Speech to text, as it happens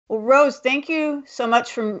Well, Rose, thank you so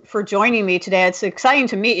much for joining me today. It's exciting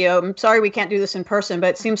to meet you. I'm sorry we can't do this in person, but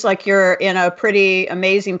it seems like you're in a pretty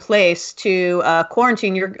amazing place to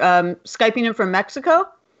quarantine. You're Skyping in from Mexico?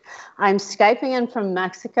 I'm Skyping in from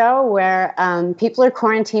Mexico where people are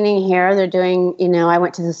quarantining here. They're doing, I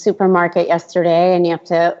went to the supermarket yesterday and you have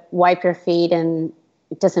to wipe your feet and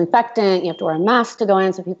disinfectant. You have to wear a mask to go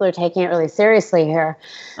in. So people are taking it really seriously here,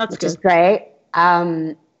 which is great.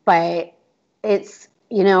 But it's,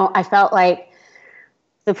 I felt like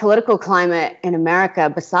the political climate in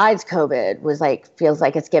America besides COVID feels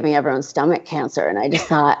like it's giving everyone stomach cancer. And I just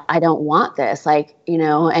thought, I don't want this. And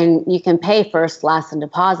you can pay first, last, and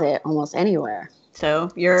deposit almost anywhere. So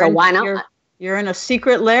why not? You're in a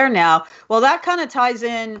secret lair now. Well, that kind of ties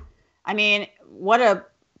in. I mean, what a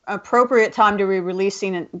appropriate time to be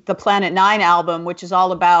releasing the Planet 9 album, which is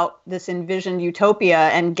all about this envisioned utopia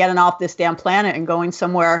and getting off this damn planet and going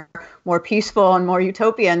somewhere more peaceful and more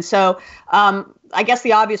utopian. So I guess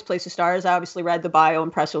the obvious place to start is I obviously read the bio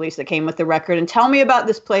and press release that came with the record. And tell me about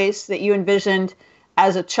this place that you envisioned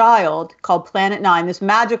as a child called Planet 9, this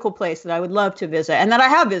magical place that I would love to visit and that I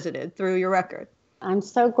have visited through your record. I'm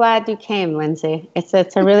so glad you came, Lindsay. It's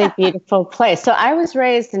a really beautiful place. So I was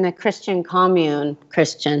raised in a Christian commune,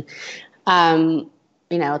 Christian.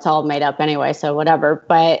 It's all made up anyway, so whatever.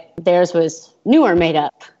 But theirs was newer made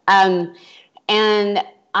up. And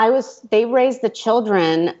they raised the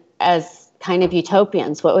children as kind of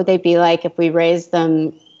utopians. What would they be like if we raised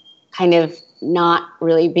them kind of not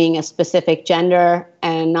really being a specific gender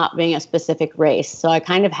and not being a specific race? So I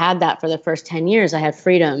kind of had that for the first 10 years. I had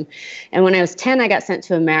freedom. And when I was 10, I got sent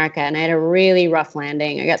to America and I had a really rough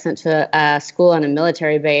landing. I got sent to a school on a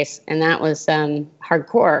military base, and that was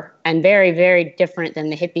hardcore and very, very different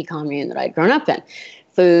than the hippie commune that I'd grown up in.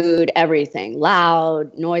 Food, everything,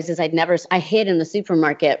 loud noises. I hid in the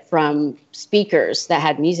supermarket from speakers that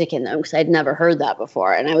had music in them because I'd never heard that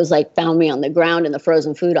before. And I was found me on the ground in the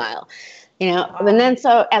frozen food aisle. And then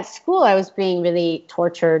so at school, I was being really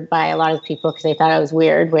tortured by a lot of people because they thought I was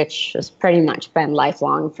weird, which has pretty much been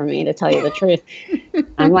lifelong for me, to tell you the truth.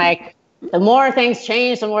 I'm like, the more things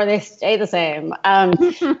change, the more they stay the same.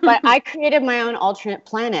 But I created my own alternate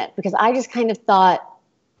planet because I just kind of thought,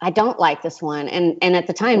 I don't like this one. And at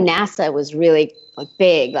the time, NASA was really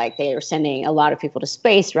big. They were sending a lot of people to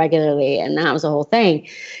space regularly, and that was the whole thing.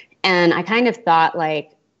 And I kind of thought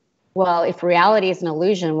well, if reality is an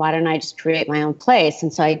illusion, why don't I just create my own place?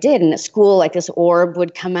 And so I did. And at school, this orb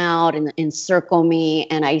would come out and encircle me.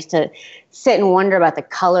 And I used to sit and wonder about the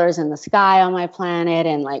colors in the sky on my planet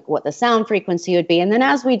and what the sound frequency would be. And then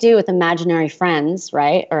as we do with imaginary friends,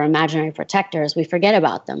 right, or imaginary protectors, we forget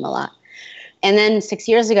about them a lot. And then 6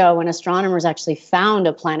 years ago, when astronomers actually found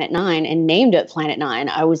a Planet 9 and named it Planet 9,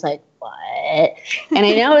 I was like, what? And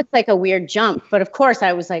I know it's a weird jump, but of course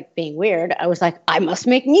I was being weird. I was I must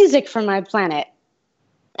make music for my planet.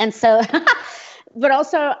 And so, but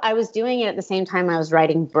also I was doing it at the same time I was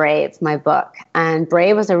writing Brave, my book. And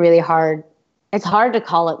Brave was it's hard to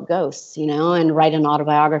call it ghosts, and write an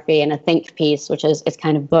autobiography and a think piece, it's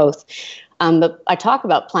kind of both. But I talk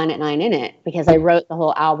about Planet 9 in it because I wrote the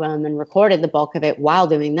whole album and recorded the bulk of it while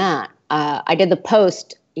doing that. I did the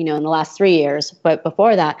post, in the last 3 years, but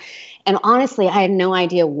before that. And honestly, I had no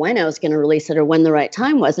idea when I was going to release it or when the right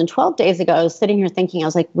time was. And 12 days ago, I was sitting here thinking, I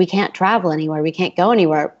was like, we can't travel anywhere. We can't go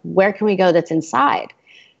anywhere. Where can we go that's inside?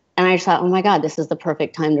 And I just thought, oh my God, this is the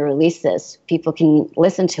perfect time to release this. People can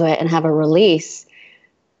listen to it and have a release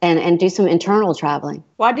and do some internal traveling.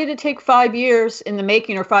 Why did it take 5 years in the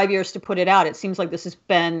making or 5 years to put it out? It seems like this has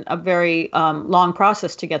been a very long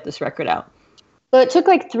process to get this record out. So it took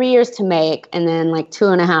 3 years to make, and then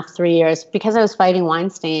 2.5, 3 years, because I was fighting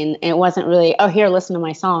Weinstein. And it wasn't really, oh, here, listen to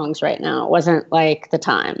my songs right now. It wasn't the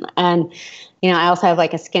time. And, I also have a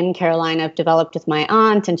skincare line I've developed with my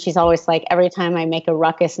aunt, and she's always every time I make a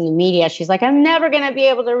ruckus in the media, she's like, I'm never going to be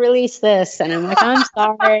able to release this. And I'm like, I'm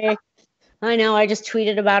sorry. I know, I just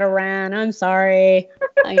tweeted about Iran. I'm sorry.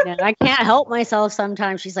 I can't help myself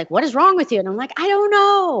sometimes. She's like, what is wrong with you? And I'm like, I don't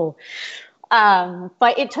know.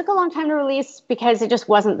 But it took a long time to release because it just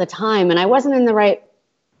wasn't the time. And I wasn't in the right,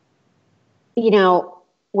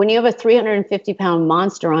 when you have a 350-pound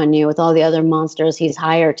monster on you with all the other monsters he's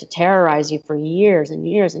hired to terrorize you for years and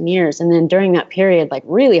years and years. And then during that period,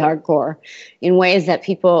 really hardcore in ways that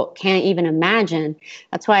people can't even imagine.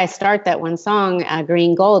 That's why I start that one song,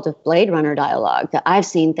 Green Gold, with Blade Runner dialogue, that I've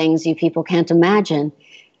seen things you people can't imagine.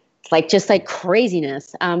 It's just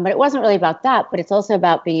craziness. But it wasn't really about that, but it's also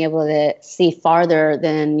about being able to see farther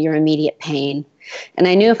than your immediate pain. And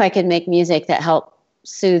I knew if I could make music that helped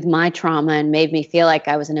soothe my trauma and made me feel like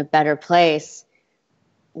I was in a better place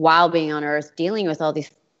while being on Earth, dealing with all these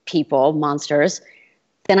people, monsters,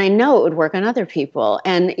 then I know it would work on other people.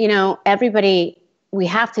 And, everybody, we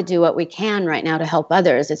have to do what we can right now to help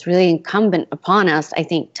others. It's really incumbent upon us, I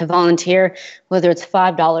think, to volunteer, whether it's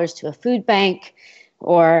 $5 to a food bank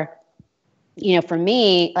or, for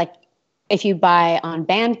me, like if you buy on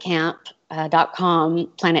bandcamp.com,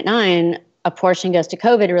 Planet Nine, a portion goes to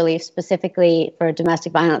COVID relief, specifically for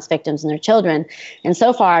domestic violence victims and their children. And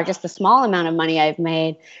so far, just the small amount of money I've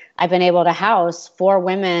made, I've been able to house 4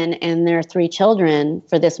 women and their 3 children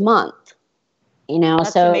for this month.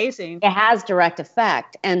 That's so amazing. It has direct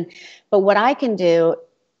effect. But what I can do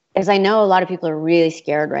is, I know a lot of people are really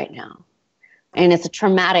scared right now, and it's a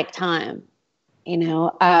traumatic time,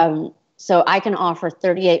 so I can offer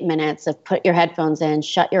 38 minutes of put your headphones in,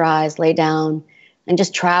 shut your eyes, lay down, and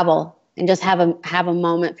just travel. And just have a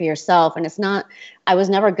moment for yourself. And it's not, I was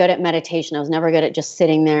never good at meditation. I was never good at just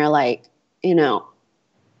sitting there like,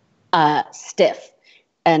 stiff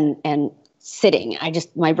and sitting.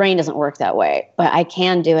 My brain doesn't work that way. But I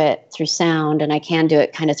can do it through sound, and I can do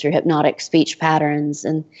it kind of through hypnotic speech patterns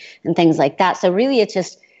and things like that. So really it's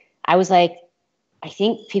just, I was like, I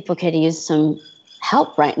think people could use some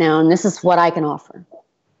help right now. And this is what I can offer.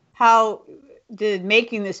 How did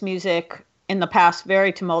making this music in the past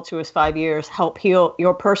very tumultuous 5 years help heal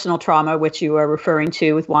your personal trauma, which you are referring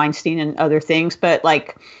to with Weinstein and other things? But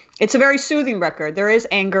like, it's a very soothing record. There is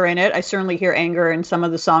anger in it. I certainly hear anger in some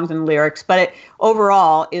of the songs and lyrics, but it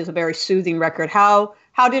overall is a very soothing record. How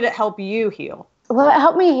did it help you heal? Well, it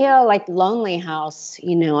helped me heal, like Lonely House.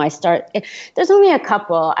 There's only a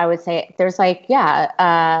couple, I would say. There's in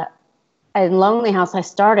Lonely House, I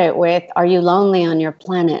started with, are you lonely on your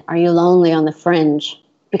planet? Are you lonely on the fringe?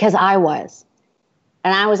 Because I was.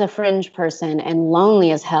 And I was a fringe person and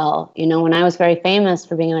lonely as hell. When I was very famous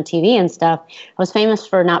for being on TV and stuff, I was famous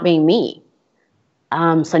for not being me.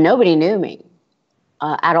 So nobody knew me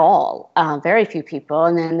at all. Very few people.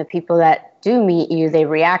 And then the people that do meet you, they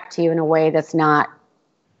react to you in a way that's not,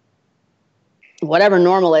 whatever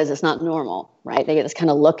normal is, it's not normal, right? They get this kind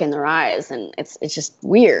of look in their eyes, and it's just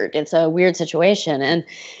weird. It's a weird situation. And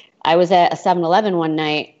I was at a 7-Eleven one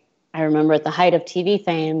night, I remember, at the height of TV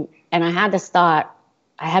fame, and I had this thought.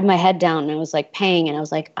 I had my head down and I was like paying, and I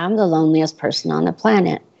was like, I'm the loneliest person on the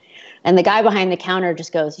planet. And the guy behind the counter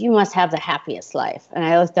just goes, you must have the happiest life. And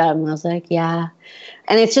I looked at him and I was like, yeah.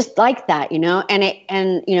 And it's just like that,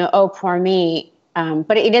 oh, poor me.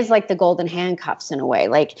 But it is like the golden handcuffs in a way.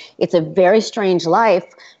 Like, it's a very strange life.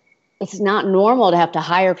 It's not normal to have to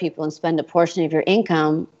hire people and spend a portion of your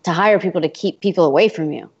income to hire people to keep people away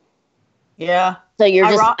from you. Yeah. So you're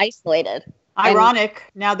just isolated. Ironic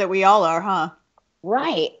now that we all are, huh?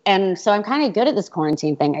 Right. And so I'm kind of good at this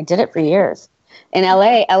quarantine thing. I did it for years. In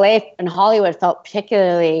LA and Hollywood felt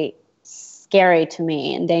particularly scary to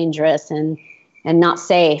me and dangerous and not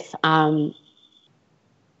safe.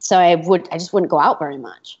 So I just wouldn't go out very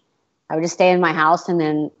much. I would just stay in my house and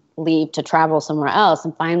then leave to travel somewhere else.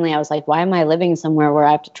 And finally I was like, why am I living somewhere where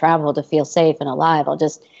I have to travel to feel safe and alive? I'll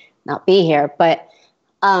just not be here. But,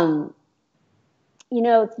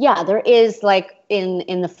 there is like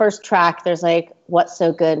in the first track, there's like, what's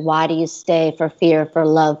so good? Why do you stay? For fear, for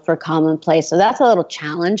love, for commonplace. So that's a little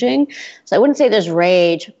challenging. So I wouldn't say there's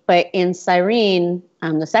rage, but in Cyrene,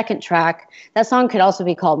 the second track, that song could also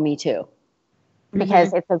be called Me Too,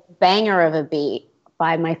 because it's a banger of a beat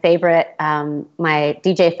by my favorite, my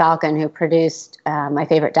DJ Falcon, who produced my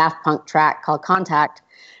favorite Daft Punk track called Contact,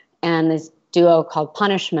 and this duo called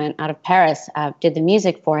Punishment out of Paris did the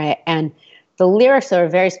music for it. And the lyrics are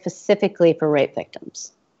very specifically for rape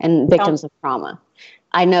victims and victims of trauma.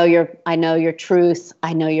 I know your truth.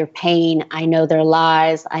 I know your pain. I know their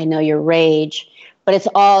lies. I know your rage. But it's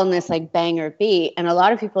all in this like banger beat. And a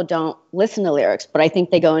lot of people don't listen to lyrics, but I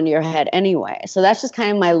think they go into your head anyway. So that's just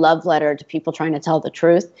kind of my love letter to people trying to tell the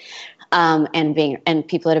truth, and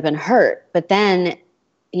people that have been hurt. But then,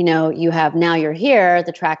 you have Now You're Here,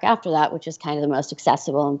 the track after that, which is kind of the most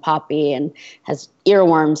accessible and poppy and has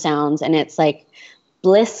earworm sounds. And it's like,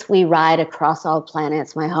 bliss we ride across all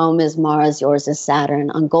planets. My home is Mars, yours is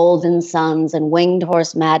Saturn. On golden suns and winged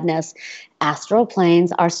horse madness, astral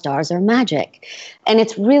planes, our stars are magic. And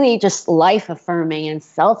it's really just life-affirming and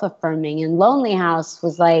self-affirming. And Lonely House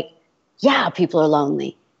was like, yeah, people are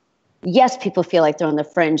lonely. Yes, people feel like they're on the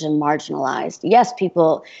fringe and marginalized. Yes,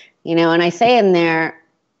 people, and I say in there,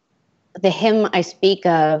 the hymn I speak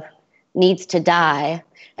of needs to die.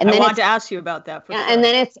 And I want to ask you about that. Sure. And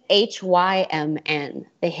then it's HYMN.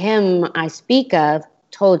 The hymn I speak of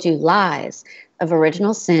told you lies of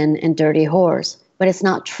original sin and dirty whores, but it's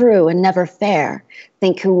not true and never fair.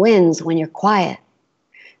 Think who wins when you're quiet.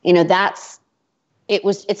 It's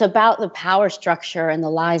it's about the power structure and the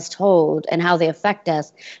lies told and how they affect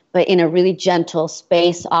us, but in a really gentle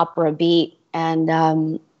space opera beat. And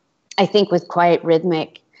I think with quiet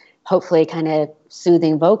rhythmic, hopefully kind of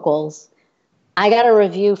soothing vocals. I got a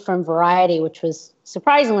review from Variety, which was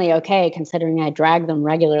surprisingly okay, considering I drag them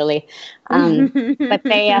regularly. But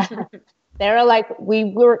they're like, we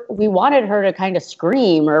wanted her to kind of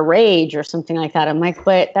scream or rage or something like that. I'm like,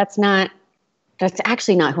 but that's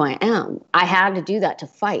actually not who I am. I had to do that to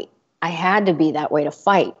fight. I had to be that way to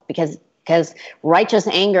fight because righteous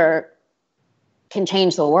anger can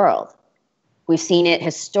change the world. We've seen it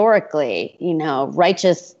historically,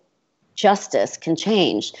 righteous justice can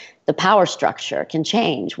change. The power structure can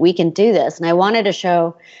change. We can do this. And I wanted to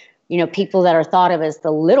show, people that are thought of as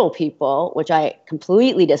the little people, which I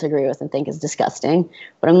completely disagree with and think is disgusting.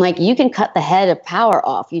 But I'm like, you can cut the head of power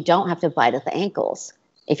off. You don't have to bite at the ankles.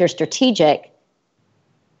 If you're strategic,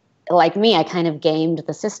 like me, I kind of gamed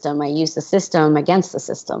the system. I used the system against the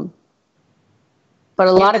system. But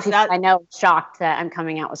a lot of people I know are shocked that I'm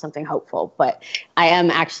coming out with something hopeful, but I am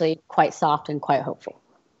actually quite soft and quite hopeful.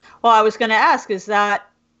 Well, I was going to ask, is that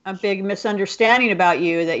a big misunderstanding about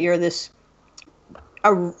you, that you're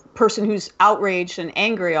a person who's outraged and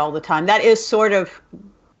angry all the time? That is sort of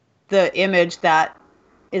the image that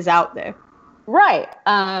is out there. Right.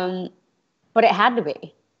 But it had to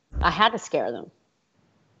be. I had to scare them.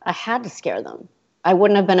 I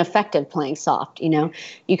wouldn't have been effective playing soft, You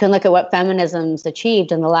can look at what feminism's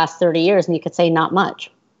achieved in the last 30 years and you could say not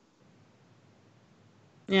much.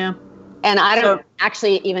 Yeah. And I don't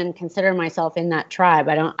actually even consider myself in that tribe.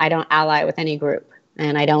 I don't ally with any group,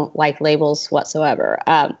 and I don't like labels whatsoever.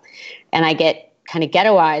 And I get kind of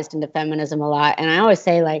ghettoized into feminism a lot. And I always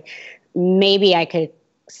say, like, maybe I could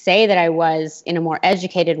say that I was in a more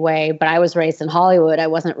educated way, but I was raised in Hollywood. I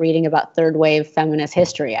wasn't reading about third wave feminist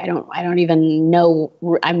history. I don't even know.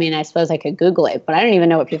 I mean, I suppose I could Google it, but I don't even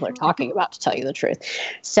know what people are talking about, to tell you the truth.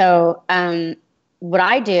 So, what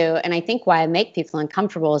I do, and I think why I make people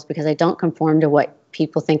uncomfortable, is because I don't conform to what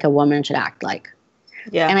people think a woman should act like.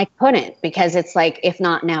 Yeah. And I couldn't, because it's like, if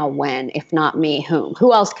not now, when? If not me, whom?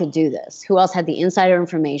 Who else could do this? Who else had the insider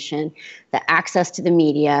information, the access to the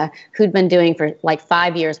media, who'd been doing for like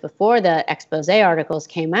 5 years before the expose articles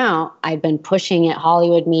came out? I'd been pushing at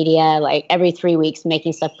Hollywood media, like every 3 weeks,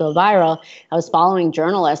 making stuff go viral. I was following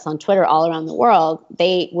journalists on Twitter all around the world.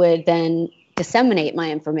 They would then disseminate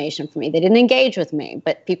my information for me. They didn't engage with me,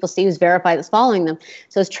 but people see who's verified that's following them.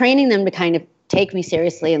 So I was training them to kind of take me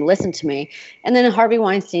seriously and listen to me. And then Harvey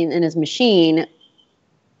Weinstein and his machine,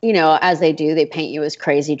 as they do, they paint you as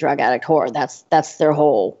crazy drug addict whore. That's their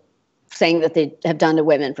whole thing that they have done to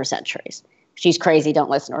women for centuries. She's crazy, don't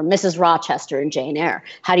listen. Or Mrs. Rochester in Jane Eyre.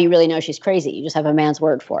 How do you really know she's crazy? You just have a man's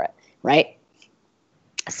word for it, right?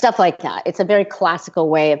 Stuff like that. It's a very classical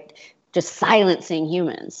way of just silencing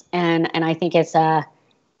humans. And I think it's a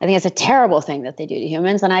terrible thing that they do to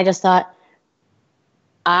humans. And I just thought,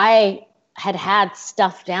 I had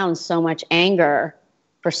stuffed down so much anger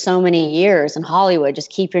for so many years in Hollywood. Just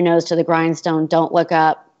keep your nose to the grindstone. Don't look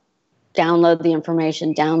up. Download the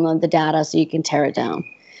information. Download the data so you can tear it down.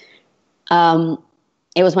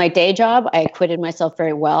 It was my day job. I acquitted myself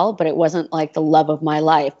very well, but it wasn't like the love of my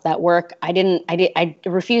life. That work, I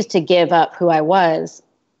refused to give up who I was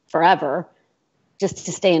forever just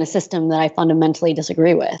to stay in a system that I fundamentally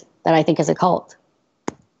disagree with, that I think is a cult.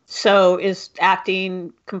 So is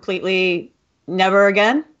acting completely never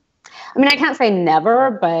again? I mean, I can't say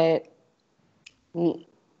never, but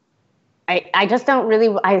I just don't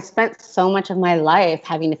really, I spent so much of my life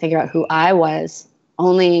having to figure out who I was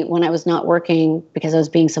only when I was not working, because I was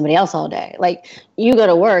being somebody else all day. Like, you go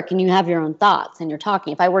to work and you have your own thoughts and you're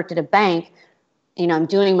talking. If I worked at a bank, I'm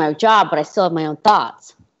doing my job, but I still have my own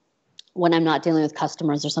thoughts when I'm not dealing with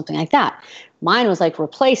customers or something like that. Mine was like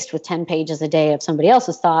replaced with 10 pages a day of somebody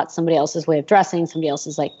else's thoughts, somebody else's way of dressing, somebody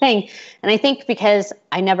else's like thing. And I think because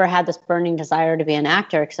I never had this burning desire to be an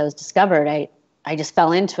actor, because I was discovered, I just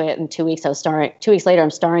fell into it. In 2 weeks, 2 weeks later,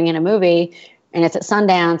 I'm starring in a movie, and it's at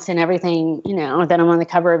Sundance and everything, then I'm on the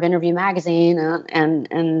cover of Interview magazine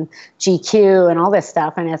and GQ and all this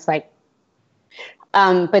stuff. And it's like,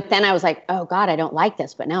 but then I was like, oh God, I don't like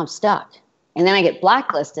this, but now I'm stuck. And then I get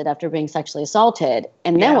blacklisted after being sexually assaulted.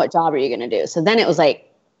 And then what job are you going to do? So then it was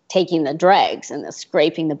like taking the dregs and the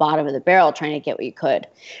scraping the bottom of the barrel, trying to get what you could.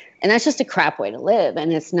 And that's just a crap way to live.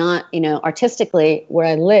 And it's not, artistically where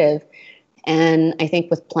I live. And I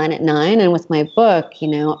think with Planet Nine and with my book,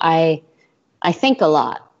 I think a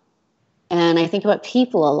lot. And I think about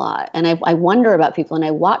people a lot. And I wonder about people, and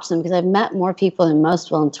I watch them, because I've met more people than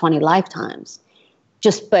most will in 20 lifetimes.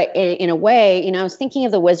 but in a way, I was thinking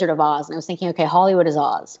of The Wizard of Oz, and I was thinking, okay, Hollywood is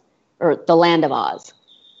Oz, or the land of Oz.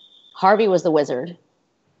 Harvey was the wizard.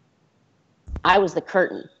 I was the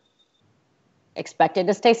curtain. Expected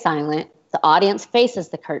to stay silent. The audience faces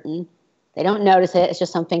the curtain. They don't notice it. It's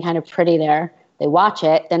just something kind of pretty there. They watch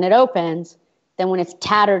it. Then it opens. Then when it's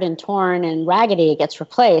tattered and torn and raggedy, it gets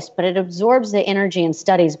replaced. But it absorbs the energy and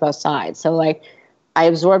studies both sides. So like I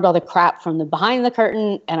absorbed all the crap from the behind the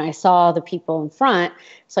curtain and I saw the people in front.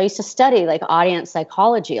 So I used to study like audience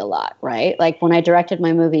psychology a lot, right? Like when I directed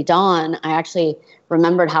my movie Dawn, I actually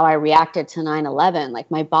remembered how I reacted to 9/11. Like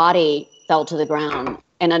my body fell to the ground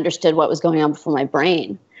and understood what was going on before my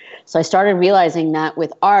brain. So I started realizing that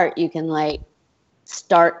with art, you can like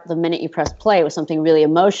start the minute you press play with something really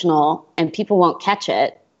emotional and people won't catch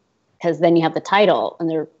it because then you have the title and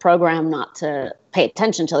they're programmed not to pay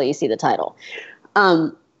attention until you see the title.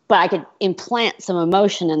 But I could implant some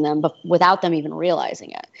emotion in them but without them even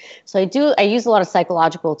realizing it. So I use a lot of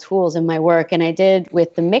psychological tools in my work, and I did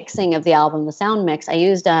with the mixing of the album, the sound mix, I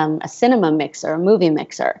used a cinema mixer, a movie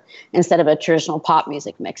mixer, instead of a traditional pop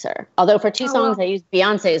music mixer. Although for 2 songs, I used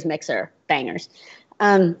Beyonce's mixer, bangers.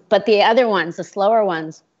 But the other ones, the slower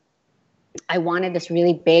ones, I wanted this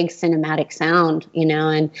really big cinematic sound,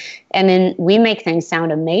 and then we make things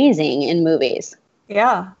sound amazing in movies.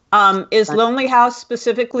 Yeah. Is Lonely House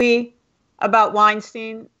specifically about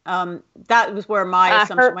Weinstein? That was where my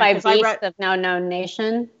assumption Hurt went. by Beasts of No Known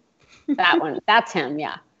Nation. That one. That's him,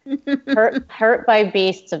 yeah. Hurt by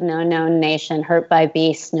Beasts of No Known Nation. Hurt by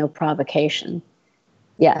Beasts, No Provocation.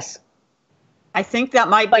 Yes. I think that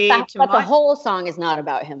might be. But the whole song is not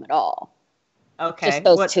about him at all. Okay. Just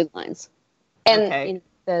those 2 lines. And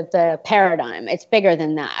the paradigm, it's bigger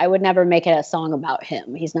than that. I would never make it a song about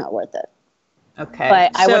him. He's not worth it. Okay.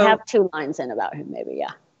 But I would have 2 lines in about him, maybe,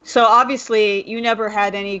 yeah. So obviously you never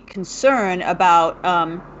had any concern about,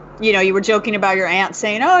 you were joking about your aunt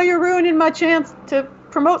saying, oh, you're ruining my chance to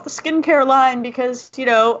promote the skincare line because,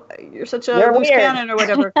 you're such a loose cannon or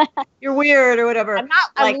whatever. You're weird or whatever. I'm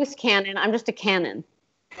not a loose cannon. I'm just a cannon.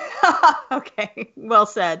 Okay. Well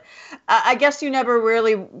said. I guess you never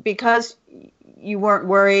really, because you weren't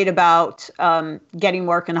worried about getting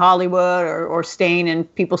work in Hollywood or staying in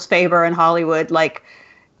people's favor in Hollywood. Like,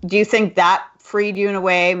 do you think that freed you in a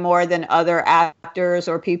way more than other actors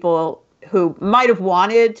or people who might have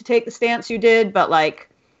wanted to take the stance you did, but like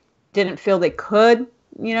didn't feel they could,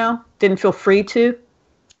 didn't feel free to?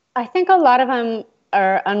 I think a lot of them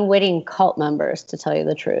are unwitting cult members, to tell you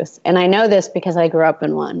the truth. And I know this because I grew up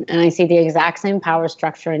in one and I see the exact same power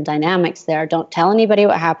structure and dynamics there. Don't tell anybody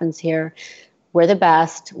what happens here. We're the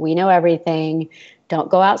best. We know everything. Don't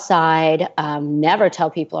go outside. Never tell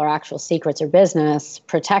people our actual secrets or business.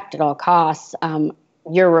 Protect at all costs.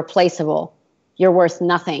 You're replaceable. You're worth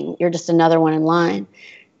nothing. You're just another one in line,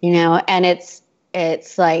 and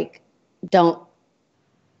it's like, don't.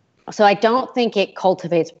 So I don't think it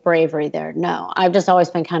cultivates bravery there. No, I've just always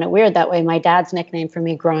been kind of weird that way. My dad's nickname for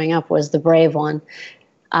me growing up was the brave one.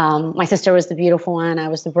 My sister was the beautiful one. I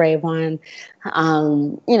was the brave one.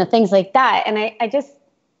 Things like that. And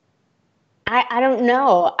I don't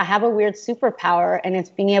know. I have a weird superpower, and it's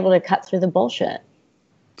being able to cut through the bullshit.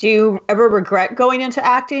 Do you ever regret going into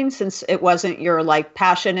acting since it wasn't your like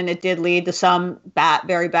passion and it did lead to some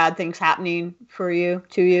very bad things happening to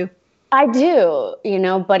you? I do,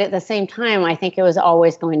 but at the same time, I think it was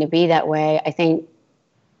always going to be that way. I think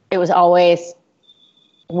it was always,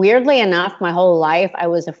 weirdly enough, my whole life, I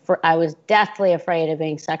was deathly afraid of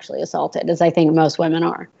being sexually assaulted, as I think most women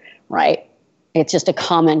are, right? It's just a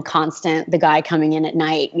common constant, the guy coming in at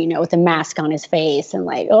night, with a mask on his face and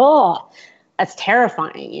like, oh, that's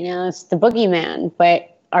terrifying. It's the boogeyman.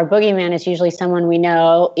 But our boogeyman is usually someone we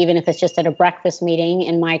know, even if it's just at a breakfast meeting,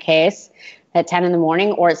 in my case, at 10 in the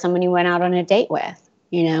morning, or it's someone you went out on a date with,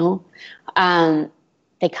 they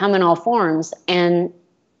come in all forms. And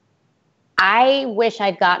I wish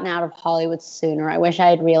I'd gotten out of Hollywood sooner. I wish I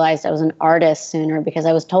had realized I was an artist sooner, because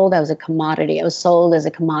I was told I was a commodity. I was sold as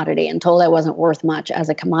a commodity and told I wasn't worth much as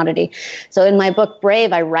a commodity. So in my book,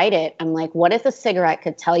 Brave, I write it. I'm like, what if a cigarette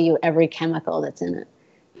could tell you every chemical that's in it?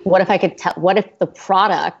 What if the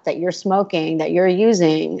product that you're smoking, that you're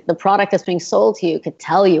using, the product that's being sold to you could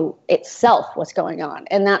tell you itself what's going on?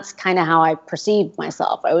 And that's kind of how I perceived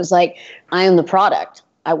myself. I was like, I am the product.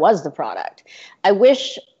 I was the product.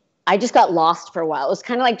 I just got lost for a while. It was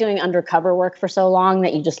kind of like doing undercover work for so long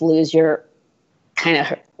that you just lose your kind of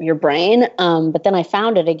hurt your brain. But then I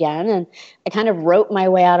found it again, and I kind of wrote my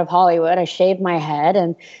way out of Hollywood. I shaved my head,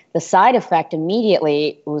 and the side effect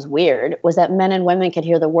immediately was weird, was that men and women could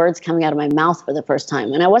hear the words coming out of my mouth for the first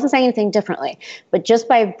time. And I wasn't saying anything differently, but just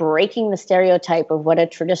by breaking the stereotype of what a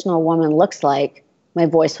traditional woman looks like, my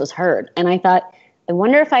voice was heard. And I thought, I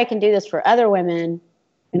wonder if I can do this for other women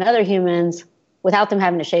and other humans without them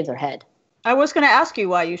having to shave their head. I was going to ask you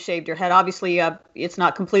why you shaved your head. Obviously, it's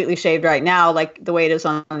not completely shaved right now, like the way it is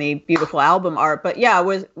on the beautiful album art. But yeah,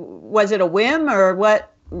 was it a whim, or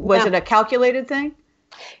what? Was it a calculated thing?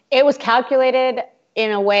 It was calculated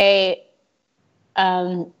in a way.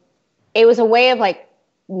 It was a way of like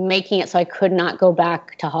making it so I could not go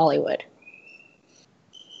back to Hollywood.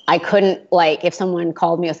 I couldn't, like, if someone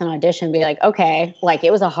called me with an audition, be like, okay, like,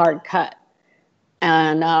 it was a hard cut.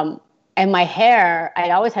 And my hair,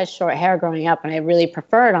 I'd always had short hair growing up, and I really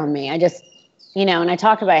prefer it on me. I just, and I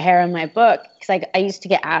talk about hair in my book, because I used to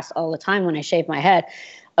get asked all the time when I shaved my head,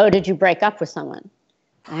 oh, did you break up with someone?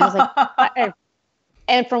 And I was like,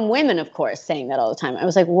 and from women, of course, saying that all the time. I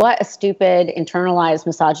was like, what a stupid, internalized,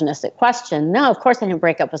 misogynistic question. No, of course I didn't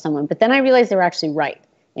break up with someone. But then I realized they were actually right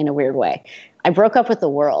in a weird way. I broke up with the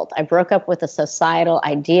world. I broke up with the societal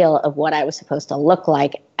ideal of what I was supposed to look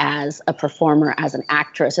like as a performer, as an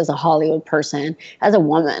actress, as a Hollywood person, as a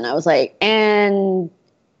woman. I was like, and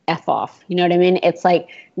F off. You know what I mean? It's like,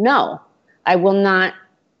 no, I will not.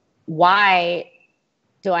 Why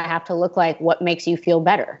do I have to look like what makes you feel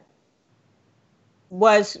better?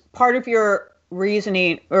 Was part of your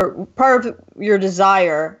reasoning, or part of your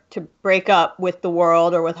desire to break up with the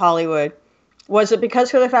world or with Hollywood, was it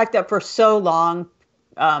because of the fact that for so long,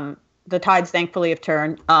 the tides thankfully have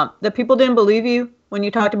turned, that people didn't believe you when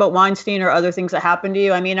you talked about Weinstein or other things that happened to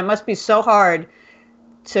you? I mean, it must be so hard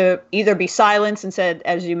to either be silenced and said,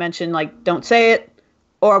 as you mentioned, like, don't say it,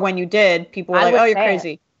 or when you did, people were like, oh, you're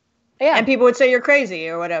crazy. Yeah. And people would say you're crazy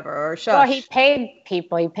or whatever, or shush. Well,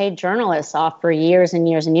 he paid journalists off for years and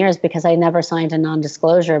years and years because I never signed a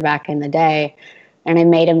non-disclosure back in the day. And I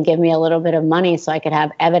made him give me a little bit of money so I could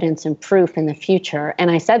have evidence and proof in the future.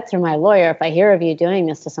 And I said through my lawyer, if I hear of you doing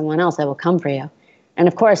this to someone else, I will come for you. And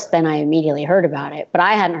of course, then I immediately heard about it. But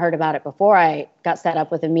I hadn't heard about it before I got set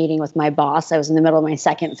up with a meeting with my boss. I was in the middle of my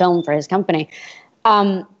second film for his company.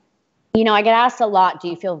 I get asked a lot, do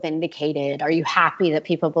you feel vindicated? Are you happy that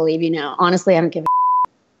people believe you now? Honestly, I don't give a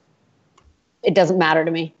it doesn't matter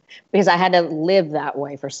to me, because I had to live that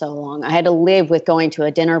way for so long. I had to live with going to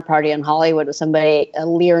a dinner party in Hollywood with somebody, a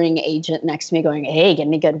leering agent next to me going, hey, get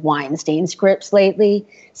any good Weinstein scripts lately?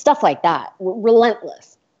 Stuff like that.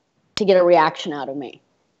 Relentless to get a reaction out of me.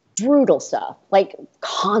 Brutal stuff, like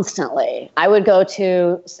constantly. I would go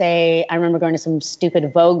to, say, I remember going to some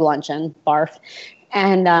stupid Vogue luncheon, barf,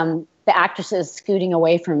 and the actresses scooting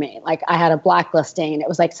away from me. Like, I had a blacklisting. It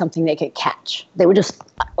was like something they could catch. They would just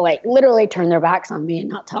like literally turn their backs on me and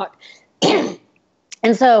not talk.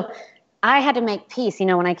 And so I had to make peace.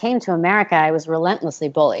 When I came to America, I was relentlessly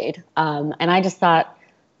bullied. And I just thought,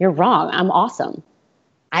 you're wrong. I'm awesome.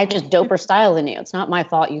 I just doper style than you. It's not my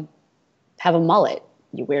fault you have a mullet,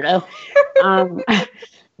 you weirdo.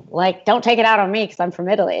 Like, don't take it out on me because I'm from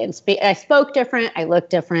Italy. And I spoke different. I looked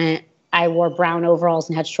different. I wore brown overalls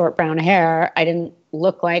and had short brown hair. I didn't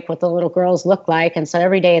look like what the little girls look like. And so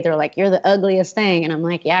every day they're like, you're the ugliest thing. And I'm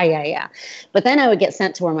like, yeah. But then I would get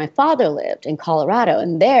sent to where my father lived in Colorado.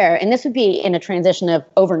 And this would be in a transition of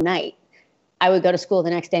overnight. I would go to school the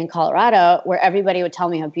next day in Colorado where everybody would tell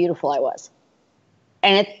me how beautiful I was.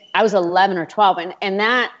 And I was 11 or 12. And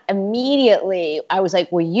that immediately I was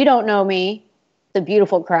like, well, you don't know me, the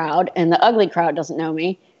beautiful crowd, and the ugly crowd doesn't know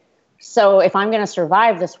me. So if I'm going to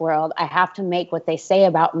survive this world, I have to make what they say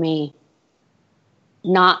about me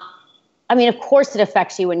of course it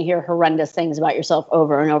affects you when you hear horrendous things about yourself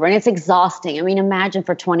over and over. And it's exhausting. Imagine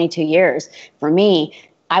for 22 years, for me,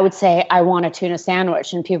 I would say, I want a tuna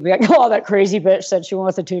sandwich. And people would be like, oh, that crazy bitch said she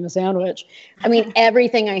wants a tuna sandwich.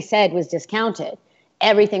 Everything I said was discounted.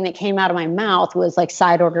 Everything that came out of my mouth was like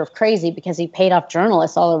side order of crazy, because he paid off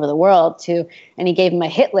journalists all over the world and he gave them a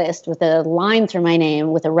hit list with a line through my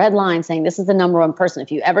name with a red line saying, this is the number one person.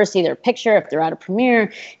 If you ever see their picture, if they're at a premiere,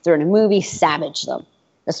 if they're in a movie, savage them,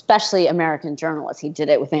 especially American journalists. He did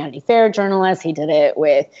it with Vanity Fair journalists. He did it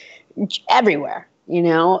with everywhere,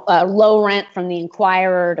 low rent from the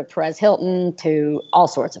Inquirer to Perez Hilton to all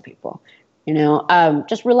sorts of people,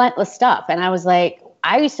 just relentless stuff. And I was like,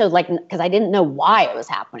 I used to because I didn't know why it was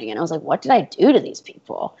happening. And I was like, what did I do to these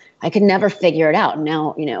people? I could never figure it out. And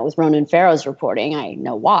now, with Ronan Farrow's reporting, I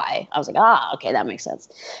know why. I was like, okay, that makes sense.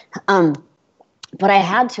 But I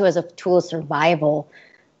had to, as a tool of survival,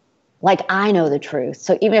 like I know the truth.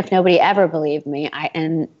 So even if nobody ever believed me,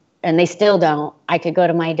 and they still don't, I could go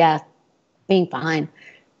to my death being fine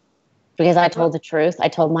because I told the truth. I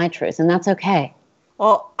told my truth, and that's okay.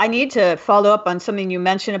 Well, I need to follow up on something you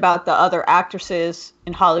mentioned about the other actresses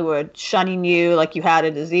in Hollywood shunning you like you had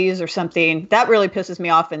a disease or something. That really pisses me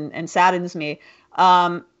off and saddens me.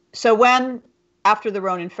 So when, after the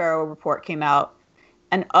Ronan Farrow report came out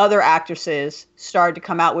and other actresses started to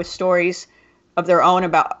come out with stories of their own,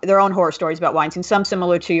 about their own horror stories about Weinstein, some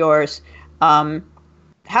similar to yours,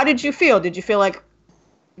 how did you feel? Did you feel like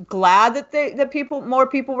glad that more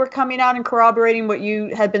people were coming out and corroborating what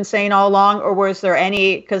you had been saying all along, or was there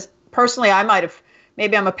any? Because personally, I might have.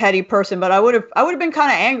 Maybe I'm a petty person, but I would have been kind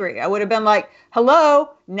of angry. I would have been like, "Hello,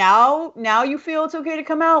 now you feel it's okay to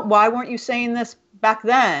come out? Why weren't you saying this back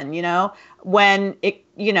then? When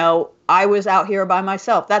I was out here by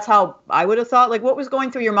myself." That's how I would have thought. Like, what was going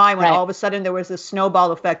through your mind when all of a sudden there was this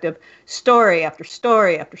snowball effect of story after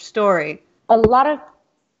story after story? A lot of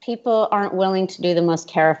people aren't willing to do the most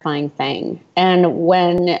terrifying thing. And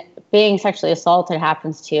when being sexually assaulted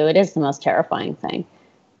happens to you, it is the most terrifying thing,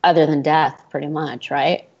 other than death, pretty much,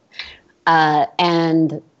 right?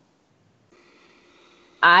 And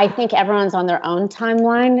I think everyone's on their own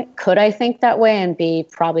timeline. Could I think that way and be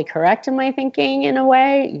probably correct in my thinking in a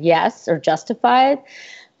way? Yes, or justified.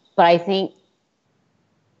 But I think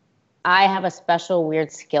I have a special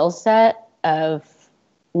weird skill set of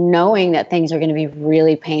knowing that things are going to be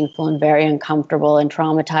really painful and very uncomfortable and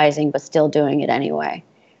traumatizing, but still doing it anyway.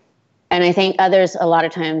 And I think others a lot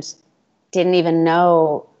of times didn't even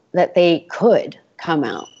know that they could come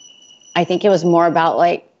out. I think it was more about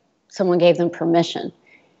like someone gave them permission,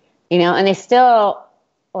 and they still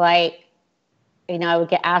I would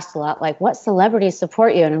get asked a lot, like, what celebrities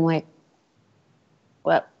support you? And I'm like,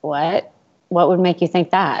 what would make you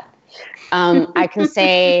think that? I can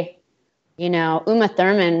say, Uma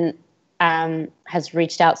Thurman has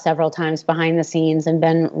reached out several times behind the scenes and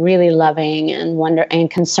been really loving and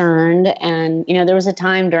concerned. And, there was a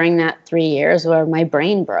time during that 3 years where my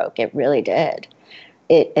brain broke. It really did.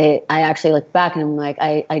 I actually look back and I'm like,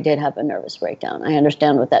 I did have a nervous breakdown. I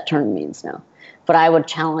understand what that term means now. But I would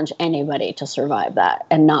challenge anybody to survive that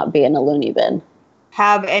and not be in a loony bin.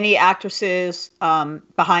 Have any actresses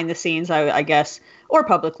behind the scenes, I guess, or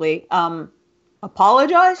publicly,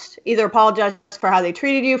 apologized? Either apologized for how they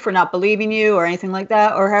treated you, for not believing you, or anything like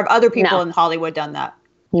that? Or have other people in Hollywood done that?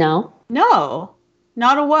 No. No?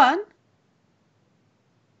 Not a one?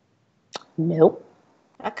 Nope.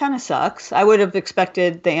 That kind of sucks. I would have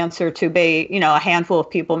expected the answer to be, a handful of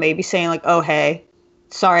people maybe saying like, oh, hey,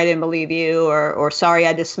 sorry I didn't believe you, or sorry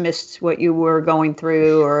I dismissed what you were going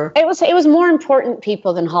through, or... It was more important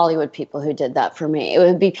people than Hollywood people who did that for me. It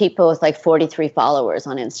would be people with like 43 followers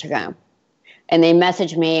on Instagram. And they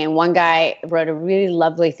messaged me, and one guy wrote a really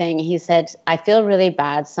lovely thing. He said, I feel really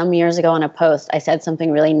bad. Some years ago on a post, I said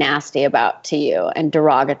something really nasty to you and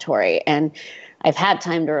derogatory. And I've had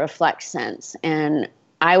time to reflect since. And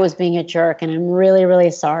I was being a jerk, and I'm really,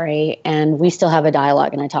 really sorry. And we still have a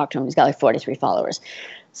dialogue, and I talked to him. He's got like 43 followers.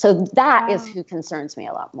 So that is who concerns me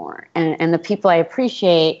a lot more. And the people I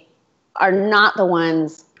appreciate are not the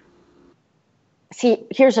ones. See,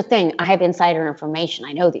 here's the thing. I have insider information.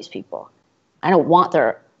 I know these people. I don't want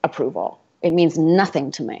their approval. It means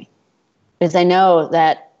nothing to me because I know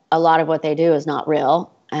that a lot of what they do is not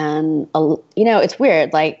real. And, it's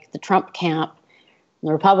weird. Like the Trump camp,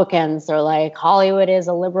 the Republicans, they're like, Hollywood is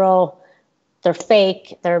a liberal. They're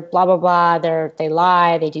fake. They're blah, blah, blah. They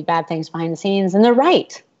lie. They do bad things behind the scenes. And they're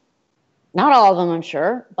right. Not all of them, I'm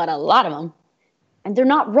sure, but a lot of them. And they're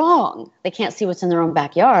not wrong. They can't see what's in their own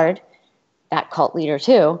backyard. That cult leader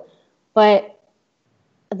too. But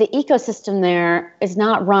the ecosystem there is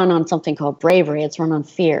not run on something called bravery. It's run on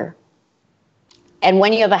fear. And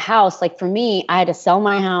when you have a house, like for me, I had to sell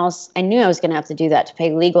my house. I knew I was going to have to do that to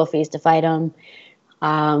pay legal fees to fight them.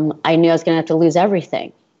 I knew I was going to have to lose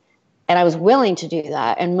everything. And I was willing to do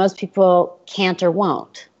that. And most people can't or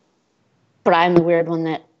won't. But I'm the weird one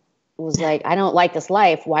that was like, I don't like this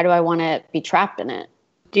life. Why do I want to be trapped in it?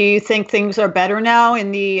 Do you think things are better now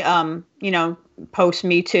in the,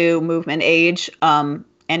 post-Me Too movement age? And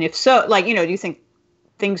if so, do you think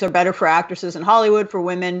things are better for actresses in Hollywood, for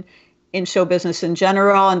women in show business in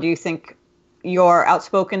general? And do you think your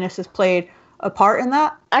outspokenness has played a part in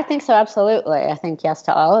that? I think so, absolutely. I think yes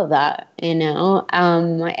to all of that, and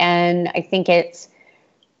I think it's,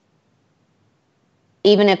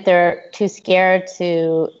 even if they're too scared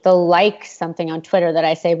they'll like something on Twitter that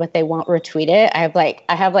I say, but they won't retweet it.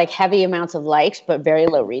 I have heavy amounts of likes, but very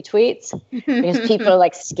low retweets because people are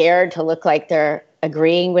like scared to look like they're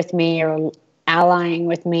agreeing with me or allying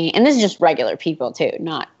with me. And this is just regular people too,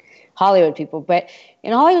 not Hollywood people. But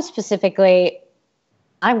in Hollywood specifically,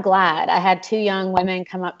 I'm glad. I had 2 young women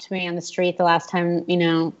come up to me on the street the last time,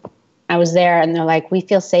 I was there, and they're like, we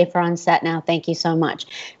feel safer on set now. Thank you so much.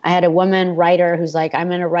 I had a woman writer who's like,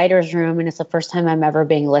 I'm in a writer's room and it's the first time I'm ever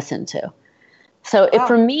being listened to. So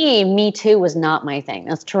for Me Too was not my thing.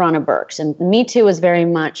 That's Toronto Burks. And Me Too was very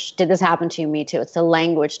much, did this happen to you? Me Too. It's a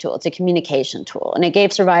language tool. It's a communication tool. And it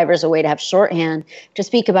gave survivors a way to have shorthand to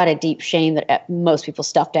speak about a deep shame that most people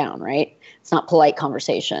stuff down, right? It's not polite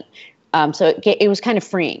conversation. So it was kind of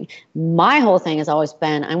freeing. My whole thing has always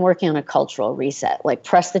been, I'm working on a cultural reset, like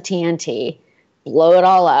press the TNT, blow it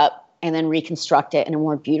all up, and then reconstruct it in a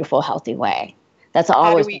more beautiful, healthy way. That's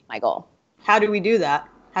always been my goal. How do we do that?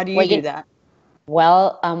 How do you do that?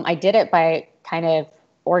 Well, I did it by kind of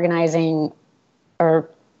organizing or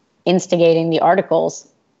instigating the articles,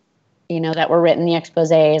 that were written, the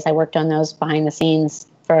exposés. I worked on those behind the scenes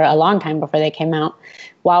for a long time before they came out,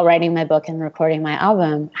 while writing my book and recording my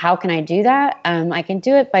album. How can I do that? I can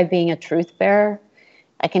do it by being a truth bearer.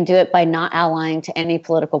 I can do it by not allying to any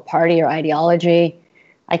political party or ideology.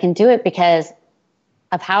 I can do it because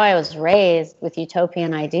of how I was raised with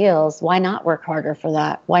utopian ideals. Why not work harder for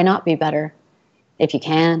that? Why not be better if you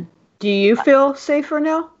can? Do you feel safer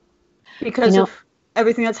now because of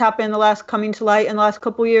everything that's happened coming to light in the last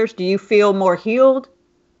couple of years? Do you feel more healed?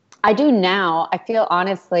 I do now. I feel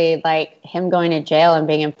honestly like him going to jail and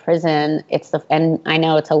being in prison. And I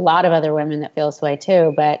know it's a lot of other women that feel this way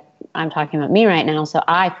too, but I'm talking about me right now. So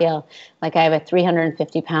I feel like I have a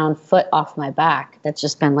 350-pound foot off my back that's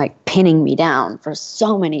just been like pinning me down for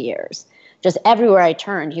so many years. Just everywhere I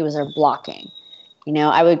turned, he was there blocking.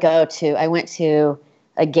 I went to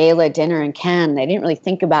a gala dinner in Cannes. They didn't really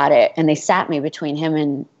think about it, and they sat me between him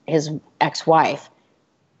and his ex-wife.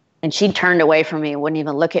 And she turned away from me, wouldn't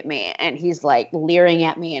even look at me. And he's like leering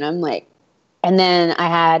at me. And I'm like, and then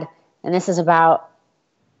and this is about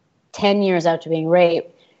 10 years after being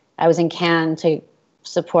raped, I was in Cannes to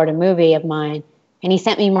support a movie of mine. And he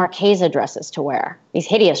sent me Marchesa dresses to wear, these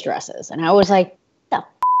hideous dresses. And I was like, the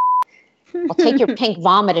I'll take your pink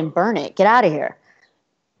vomit and burn it. Get out of here.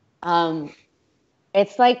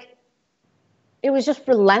 It's like, it was just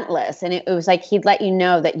relentless. And it was like, he'd let you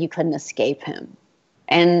know that you couldn't escape him.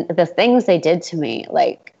 And the things they did to me,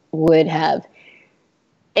 it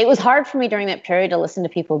was hard for me during that period to listen to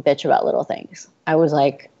people bitch about little things. I was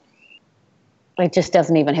like, it just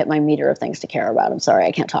doesn't even hit my meter of things to care about. I'm sorry,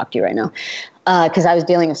 I can't talk to you right now. Because I was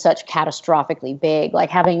dealing with such catastrophically big, like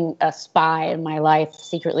having a spy in my life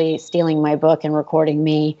secretly stealing my book and recording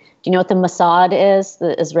me. Do you know what the Mossad is?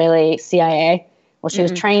 The Israeli CIA? Well, she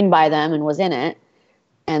was trained by them and was in it.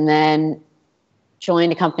 And then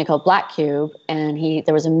joined a company called Black Cube, and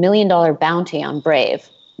there was $1 million bounty on Brave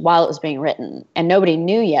while it was being written, and nobody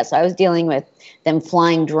knew yet. So I was dealing with them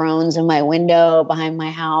flying drones in my window behind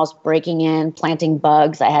my house, breaking in, planting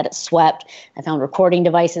bugs. I had it swept. I found recording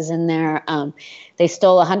devices in there. They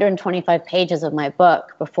stole 125 pages of my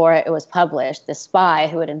book before it was published. This spy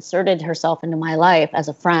who had inserted herself into my life as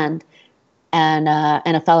a friend and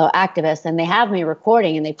a fellow activist, and they have me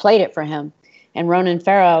recording, and they played it for him. And Ronan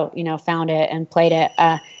Farrow, found it and played it.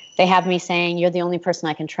 They have me saying, "You're the only person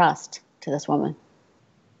I can trust," to this woman.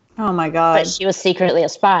 Oh my God. But she was secretly a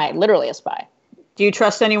spy, literally a spy. Do you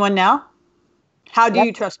trust anyone now? How do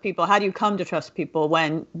you trust people? How do you come to trust people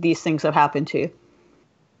when these things have happened to you?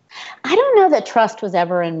 I don't know that trust was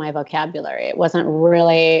ever in my vocabulary. It wasn't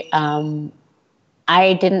really, I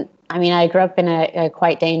grew up in a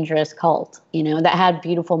quite dangerous cult, that had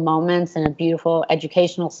beautiful moments and a beautiful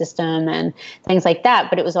educational system and things like that.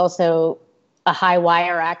 But it was also a high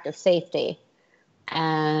wire act of safety.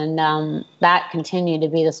 And that continued to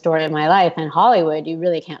be the story of my life. In Hollywood, you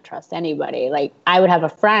really can't trust anybody. Like, I would have a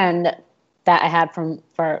friend that I had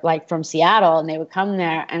from Seattle, and they would come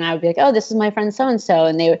there, and I would be like, "Oh, this is my friend so-and-so."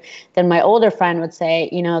 And then my older friend would say,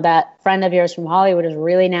 "That friend of yours from Hollywood is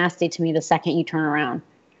really nasty to me the second you turn around."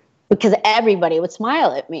 Because everybody would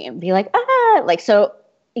smile at me and be like, "Ah," so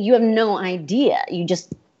you have no idea. You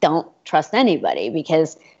just don't trust anybody,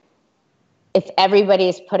 because if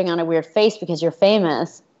everybody's putting on a weird face because you're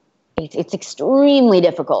famous, it's extremely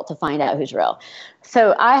difficult to find out who's real.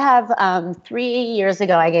 So I have 3 years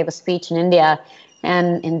ago, I gave a speech in India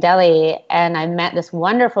and in Delhi, and I met this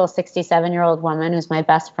wonderful 67-year-old woman who's my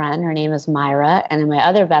best friend. Her name is Myra, and then my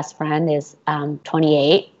other best friend is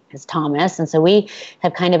 28. is Thomas. And so we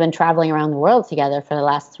have kind of been traveling around the world together for the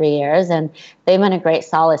last 3 years, and they've been a great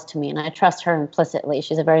solace to me. And I trust her implicitly.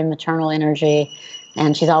 She's a very maternal energy,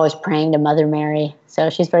 and she's always praying to Mother Mary. So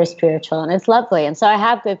she's very spiritual, and it's lovely. And so I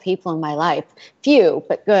have good people in my life, few,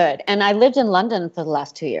 but good. And I lived in London for the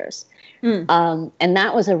last 2 years. And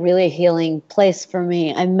that was a really healing place for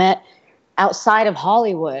me. I met, outside of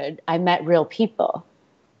Hollywood, I met real people.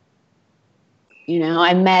 You know,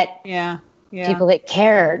 I met people that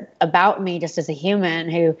cared about me just as a human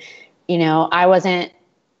who, you know, I wasn't,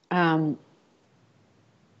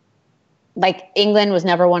 like England was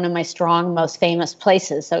never one of my strong, most famous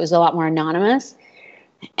places. So it was a lot more anonymous.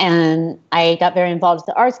 And I got very involved with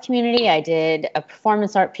the arts community. I did a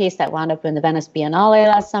performance art piece that wound up in the Venice Biennale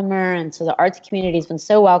last summer. And so the arts community has been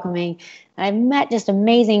so welcoming. And I've met just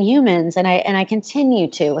amazing humans. And I continue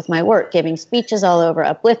to with my work, giving speeches all over,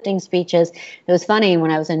 uplifting speeches. It was funny,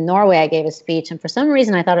 when I was in Norway, I gave a speech. And for some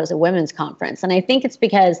reason, I thought it was a women's conference. And I think it's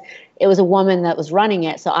because it was a woman that was running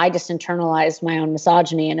it. So I just internalized my own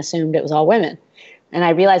misogyny and assumed it was all women. And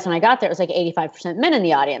I realized when I got there, it was like 85% men in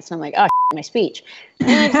the audience. And I'm like, oh, my speech. And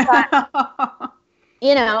I just thought,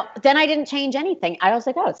 you know, then I didn't change anything. I was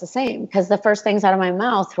like, oh, it's the same. Because the first things out of my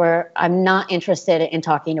mouth were, I'm not interested in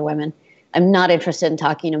talking to women. I'm not interested in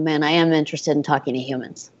talking to men. I am interested in talking to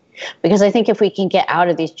humans. Because I think if we can get out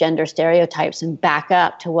of these gender stereotypes and back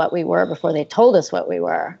up to what we were before they told us what we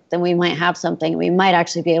were, then we might have something. We might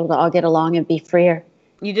actually be able to all get along and be freer.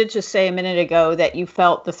 You did just say a minute ago that you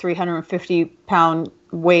felt the 350-pound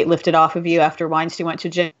weight lifted off of you after Weinstein went to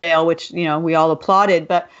jail, which, you know, we all applauded.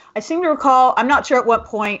 But I seem to recall, I'm not sure at what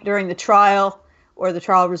point during the trial or the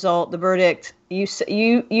trial result, the verdict, you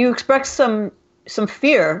expressed some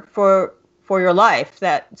fear for your life,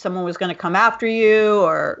 that someone was going to come after you,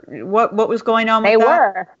 or what was going on with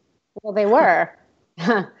that? They were.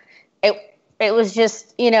 It was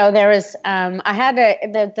just, you know, there was, I had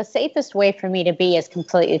the safest way for me to be is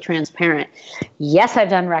completely transparent. Yes, I've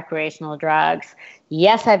done recreational drugs.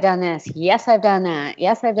 Yes, I've done this. Yes, I've done that.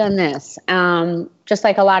 Yes, I've done this. Just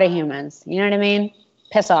like a lot of humans, you know what I mean?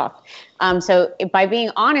 Piss off. So by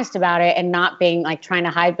being honest about it and not being like trying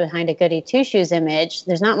to hide behind a goody two-shoes image,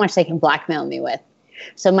 there's not much they can blackmail me with.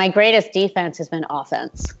 So my greatest defense has been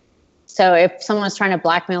offense. So if someone's trying to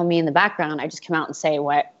blackmail me in the background, I just come out and say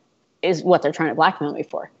what they're trying to blackmail me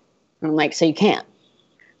for. And I'm like, so you can't.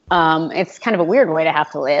 It's kind of a weird way to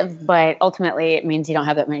have to live, but ultimately it means you don't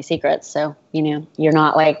have that many secrets. So, you know, you're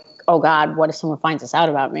not like, oh God, what if someone finds this out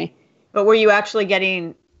about me? But were you actually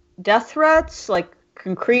getting death threats, like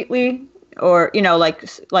concretely, or, you know, like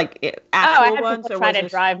actual ones? People try to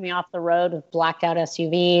drive me off the road with blacked out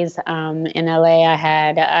SUVs. In LA, I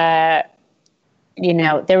had, you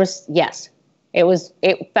know, there was, yes.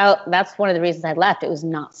 That's one of the reasons I left. It was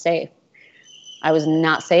not safe. I was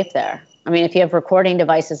not safe there. I mean, if you have recording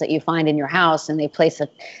devices that you find in your house and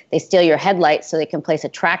they steal your headlights so they can place a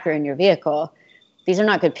tracker in your vehicle, these are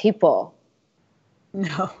not good people.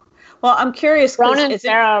 No. Well, I'm curious. Ronan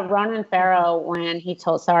Farrow, when he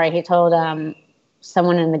told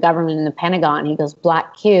someone in the government, in the Pentagon, he goes,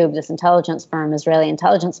 Black Cube, this intelligence firm, Israeli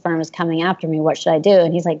intelligence firm, is coming after me. What should I do?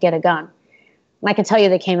 And he's like, get a gun. And I can tell you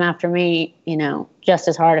they came after me, you know, just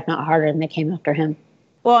as hard, if not harder, than they came after him.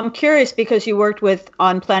 Well, I'm curious because you worked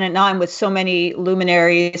on Planet Nine with so many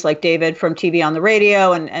luminaries like David from TV on the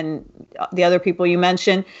Radio and the other people you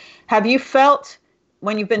mentioned. Have you felt,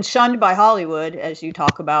 when you've been shunned by Hollywood, as you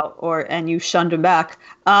talk about, and you shunned them back,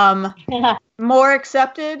 more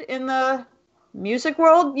accepted in the music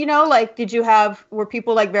world? You know, like, were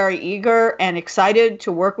people like very eager and excited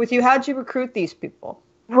to work with you? How'd you recruit these people?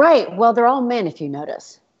 Right. Well, they're all men, if you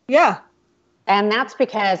notice. Yeah. And that's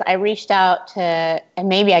because I reached out to, and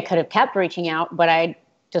maybe I could have kept reaching out, but I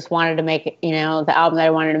just wanted to make, you know, the album that I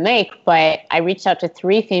wanted to make. But I reached out to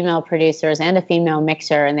 3 female producers and a female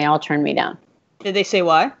mixer, and they all turned me down. Did they say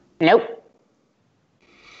why? Nope.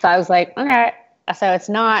 So I was like, okay. So it's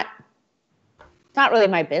not really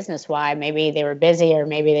my business why. Maybe they were busy, or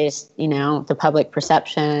maybe they just, you know, the public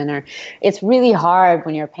perception, or it's really hard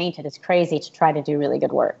when you're painted. It's crazy to try to do really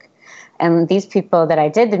good work. And these people that I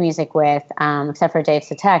did the music with, except for Dave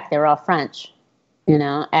Satek, they were all French, you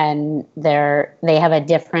know, and they have a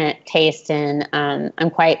different taste in,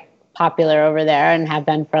 I'm quite popular over there and have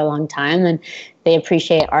been for a long time, and they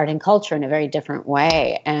appreciate art and culture in a very different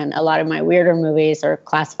way. And a lot of my weirder movies, or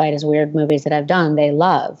classified as weird movies that I've done, they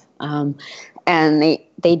love. And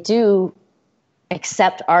they do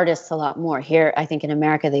accept artists a lot more. Here, I think in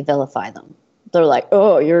America, they vilify them. They're like,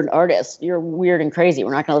 oh, you're an artist. You're weird and crazy.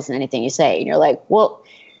 We're not going to listen to anything you say. And you're like, well,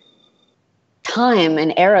 time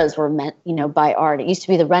and eras were meant, by art. It used to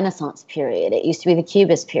be the Renaissance period. It used to be the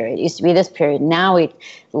Cubist period. It used to be this period. Now we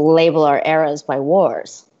label our eras by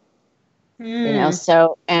wars.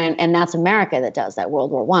 So, and that's America that does that.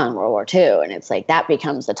 World War I, World War II. And it's like that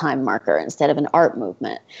becomes the time marker instead of an art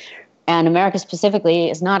movement. And America specifically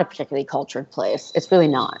is not a particularly cultured place. It's really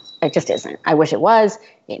not. It just isn't. I wish it was.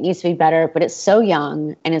 It needs to be better, but it's so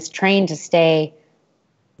young and it's trained to stay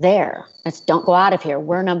there. It's don't go out of here.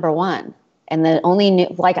 We're number one. And the only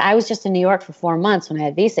I was just in New York for 4 months when I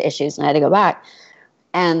had visa issues and I had to go back.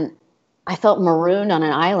 And I felt marooned on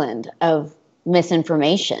an island of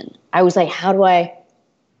misinformation. I was like, I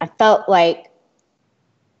felt like,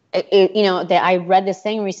 that I read this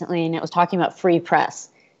thing recently and it was talking about free press,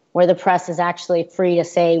 where the press is actually free to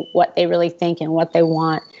say what they really think and what they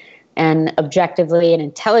want, and objectively and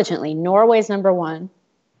intelligently. Norway's number one.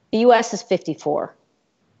 The US is 54.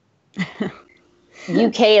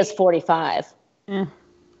 UK is 45. Yeah.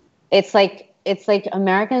 It's like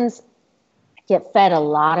Americans get fed a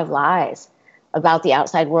lot of lies about the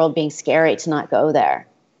outside world being scary to not go there.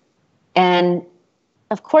 And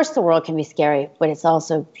of course the world can be scary, but it's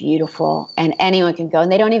also beautiful and anyone can go and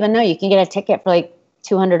they don't even know. You can get a ticket for like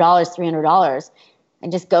 $200, $300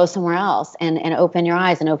 and just go somewhere else and open your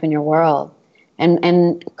eyes and open your world.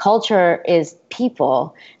 And culture is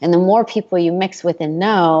people. And the more people you mix with and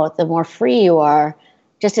know, the more free you are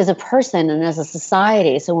just as a person and as a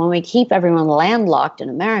society. So when we keep everyone landlocked in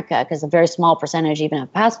America, because a very small percentage even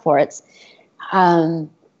have passports,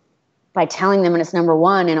 by telling them it's number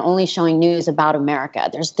one and only showing news about America.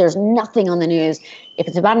 There's nothing on the news. If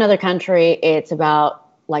it's about another country, it's about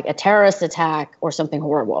like a terrorist attack or something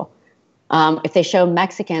horrible. If they show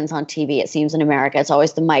Mexicans on TV, it seems in America, it's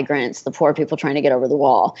always the migrants, the poor people trying to get over the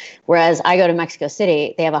wall. Whereas I go to Mexico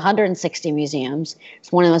City, they have 160 museums.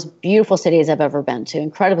 It's one of the most beautiful cities I've ever been to,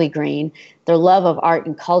 incredibly green. Their love of art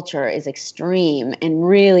and culture is extreme and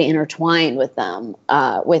really intertwined with them,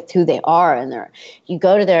 with who they are. And you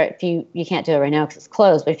go to their, if you can't do it right now because it's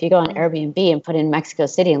closed, but if you go on Airbnb and put in Mexico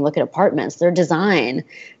City and look at apartments, their design,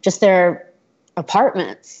 just their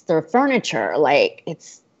apartments, their furniture, like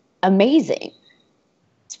it's amazing.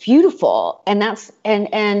 It's beautiful. And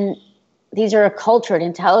and these are cultured,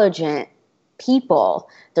 intelligent people.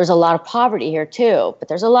 There's a lot of poverty here too, but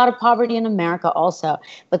there's a lot of poverty in America also.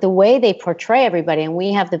 But the way they portray everybody, and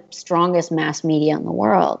we have the strongest mass media in the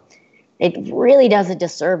world, it really does a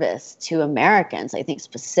disservice to Americans, I think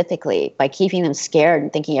specifically, by keeping them scared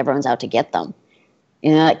and thinking everyone's out to get them.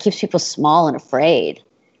 It keeps people small and afraid.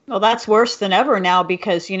 Well, that's worse than ever now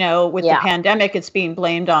because, with the pandemic, it's being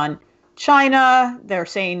blamed on China. They're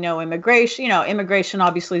saying no immigration. Immigration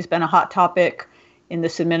obviously has been a hot topic in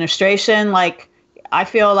this administration. Like, I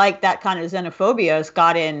feel like that kind of xenophobia has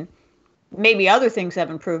got in. Maybe other things have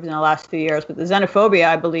improved in the last few years, but the xenophobia,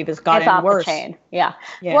 I believe, has gotten worse. The chain. Yeah.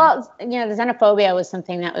 Well, the xenophobia was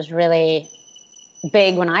something that was really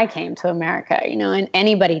big when I came to America, and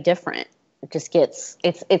anybody different. It just gets,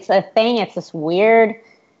 it's a thing. It's this weird.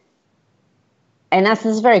 And this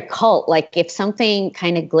is very cult. Like if something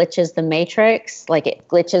kind of glitches the matrix, like it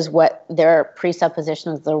glitches what their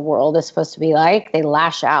presupposition of the world is supposed to be like, they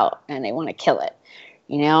lash out and they want to kill it,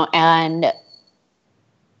 And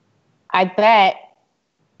I bet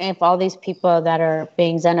if all these people that are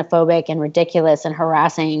being xenophobic and ridiculous and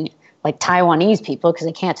harassing like Taiwanese people, because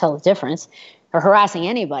they can't tell the difference, or harassing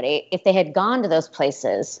anybody, if they had gone to those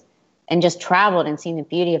places and just traveled and seen the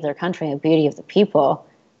beauty of their country and the beauty of the people,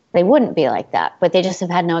 they wouldn't be like that, but they just have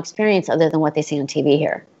had no experience other than what they see on TV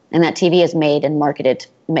here. And that TV is made and marketed to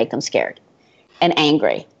make them scared and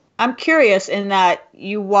angry. I'm curious in that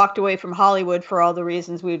you walked away from Hollywood for all the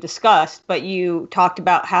reasons we've discussed, but you talked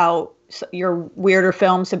about how your weirder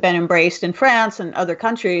films have been embraced in France and other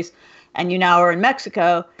countries, and you now are in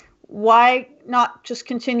Mexico. Why not just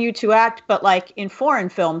continue to act, but like in foreign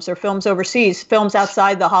films or films overseas, films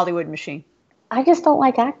outside the Hollywood machine? I just don't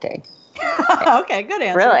like acting. Okay, good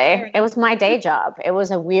answer. Really? It was my day job. It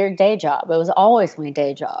was a weird day job. It was always my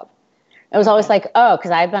day job. It was always like,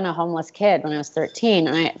 because I'd been a homeless kid when I was 13.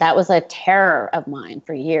 And that was a terror of mine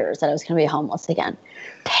for years, that I was going to be homeless again.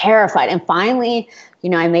 Terrified. And finally,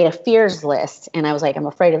 I made a fears list. And I was like, I'm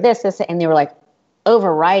afraid of this. And they were like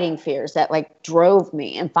overriding fears that like drove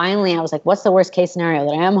me. And finally, I was like, what's the worst case scenario?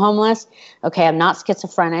 That I am homeless? Okay, I'm not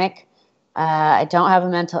schizophrenic. I don't have a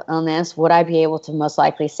mental illness. Would I be able to most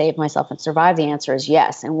likely save myself and survive? The answer is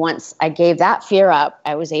yes. And once I gave that fear up,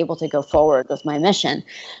 I was able to go forward with my mission.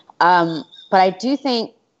 But I do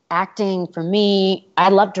think acting for me, I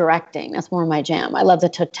love directing. That's more my jam. I love the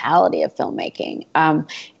totality of filmmaking. And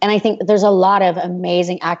I think there's a lot of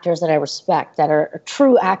amazing actors that I respect that are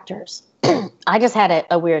true actors. I just had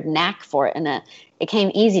a weird knack for it, and it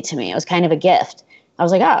came easy to me. It was kind of a gift. I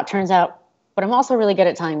was like, oh, it turns out, but I'm also really good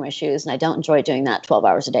at tying my shoes, and I don't enjoy doing that 12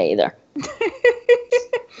 hours a day either.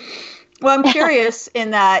 Well, I'm curious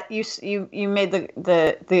in that you made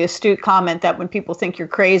the astute comment that when people think you're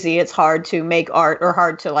crazy, it's hard to make art or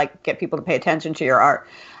hard to like get people to pay attention to your art.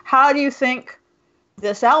 How do you think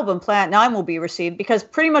this album, Planet Nine, will be received? Because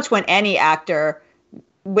pretty much when any actor,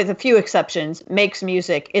 with a few exceptions, makes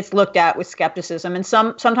music, it's looked at with skepticism, and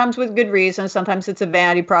sometimes with good reason. Sometimes it's a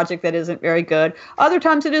vanity project that isn't very good. Other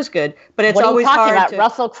times it is good, but it's always hard. What are you talking about?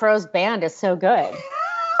 Russell Crowe's band is so good.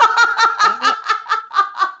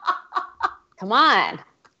 Come on.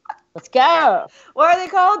 Let's go. What are they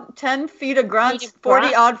called? 10 feet of grunts,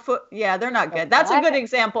 40 odd foot. Yeah, they're not good. That's a good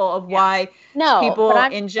example of why people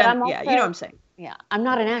in general. Yeah, you know what I'm saying. Yeah, I'm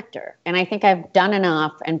not an actor. And I think I've done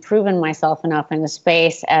enough and proven myself enough in the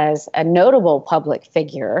space as a notable public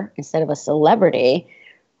figure instead of a celebrity,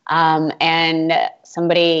 and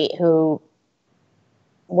somebody who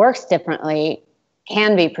works differently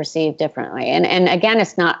can be perceived differently. And again,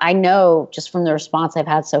 it's not, I know just from the response I've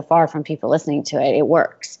had so far from people listening to it, it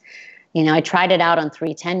works. You know, I tried it out on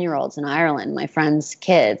 3 10-year-olds in Ireland, my friends'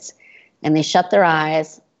 kids, and they shut their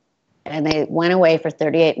eyes and they went away for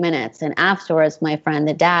 38 minutes. And afterwards, my friend,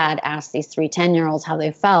 the dad, asked these 3 10-year-olds how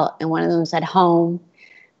they felt. And one of them said home,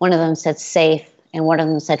 one of them said safe, and one of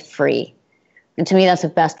them said free. And to me, that's the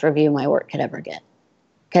best review my work could ever get,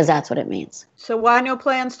 because that's what it means. So why no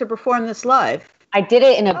plans to perform this live? I did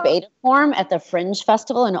it in a beta form at the Fringe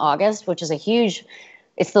Festival in August, which is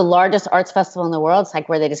it's the largest arts festival in the world. It's like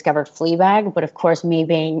where they discovered Fleabag. But of course, me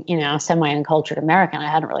being, semi-uncultured American,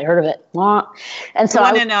 I hadn't really heard of it. And so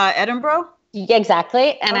in Edinburgh?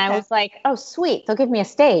 Exactly. And I was like, oh, sweet. They'll give me a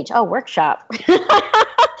stage. Oh, workshop.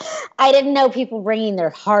 I didn't know people bringing their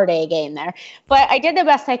hard A game there. But I did the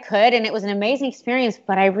best I could, and it was an amazing experience.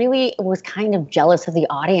 But I really was kind of jealous of the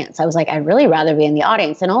audience. I was like, I'd really rather be in the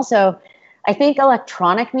audience. And also, I think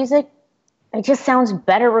electronic music, it just sounds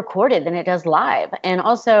better recorded than it does live. And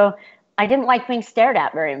also, I didn't like being stared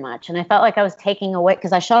at very much. And I felt like I was taking away,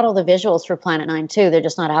 because I shot all the visuals for Planet Nine too. They're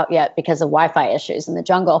just not out yet because of Wi-Fi issues in the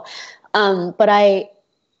jungle. But I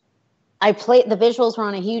played, the visuals were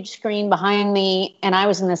on a huge screen behind me, and I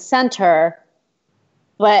was in the center.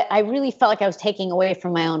 But I really felt like I was taking away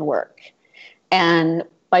from my own work. And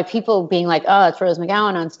by people being like, oh, it's Rose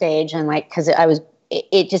McGowan on stage, and like, because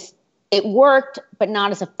it worked, but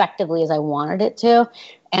not as effectively as I wanted it to.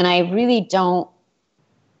 And I really don't,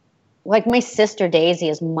 like, my sister Daisy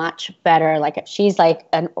is much better. Like, she's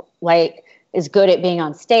is good at being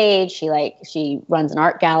on stage. She runs an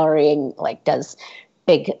art gallery and like does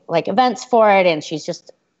big like events for it. And she's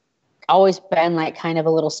just always been like kind of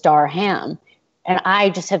a little star ham. And I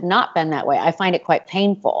just have not been that way. I find it quite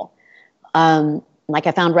painful. Like,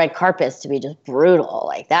 I found red carpets to be just brutal.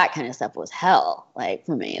 Like, that kind of stuff was hell, like,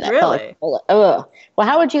 for me. That really? Felt like, ugh. Well,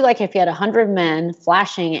 how would you like if you had 100 men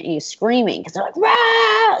flashing at you, screaming? Because they're like,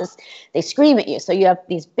 Raz! They scream at you. So you have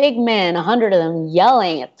these big men, 100 of them,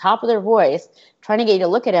 yelling at the top of their voice, trying to get you to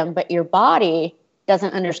look at them, but your body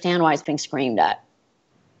doesn't understand why it's being screamed at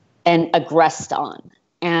and aggressed on.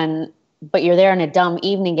 But you're there in a dumb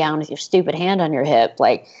evening gown with your stupid hand on your hip.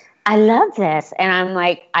 Like, I love this. And I'm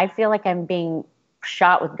like, I feel like I'm being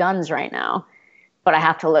shot with guns right now, but I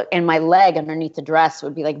have to look, and my leg underneath the dress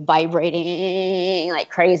would be like vibrating like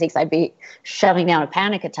crazy because I'd be shoving down a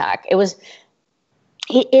panic attack.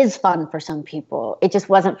 It is fun for some people. It just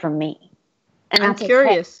wasn't for me. And I'm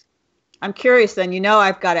curious. I'm curious then,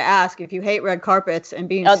 I've got to ask, if you hate red carpets and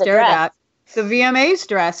being stared at, the VMAs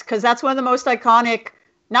dress, because that's one of the most iconic,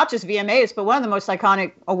 not just VMAs, but one of the most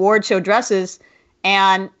iconic award show dresses.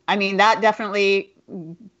 And I mean, that definitely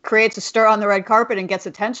creates a stir on the red carpet and gets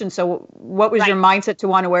attention. So what was your mindset to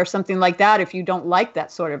want to wear something like that if you don't like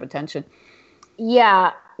that sort of attention?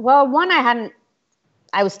 Yeah. Well, one,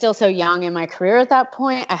 I was still so young in my career at that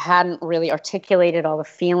point. I hadn't really articulated all the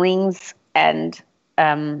feelings and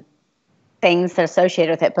things that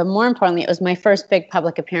associated with it. But more importantly, it was my first big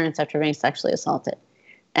public appearance after being sexually assaulted.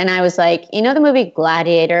 And I was like, the movie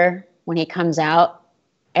Gladiator, when he comes out,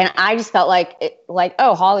 and I just felt like,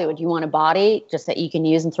 oh, Hollywood, you want a body just that you can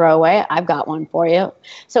use and throw away? I've got one for you.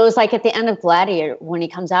 So it was like at the end of Gladiator, when he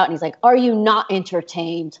comes out and he's like, are you not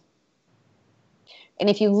entertained? And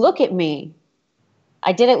if you look at me,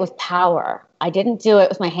 I did it with power. I didn't do it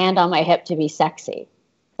with my hand on my hip to be sexy.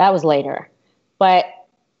 That was later. But,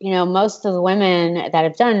 most of the women that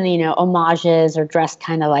have done, homages or dressed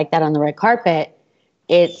kind of like that on the red carpet,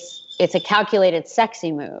 it's a calculated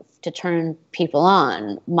sexy move to turn people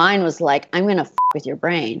on. Mine was like, I'm going to with your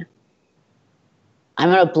brain. I'm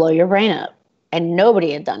going to blow your brain up. And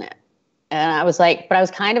nobody had done it. And I was like, but I was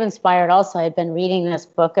kind of inspired also. I had been reading this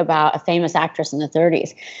book about a famous actress in the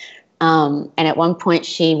 30s. And at one point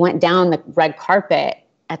she went down the red carpet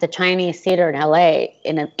at the Chinese Theater in LA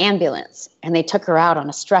in an ambulance. And they took her out on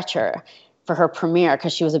a stretcher for her premiere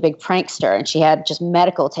because she was a big prankster and she had just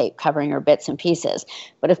medical tape covering her bits and pieces.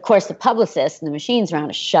 But of course, the publicists and the machines around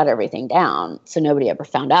us shut everything down. So nobody ever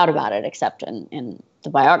found out about it except in the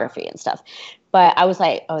biography and stuff. But I was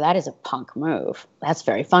like, oh, that is a punk move. That's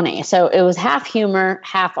very funny. So it was half humor,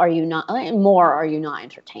 half are you not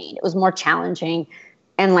entertained? It was more challenging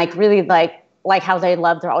and like really like how they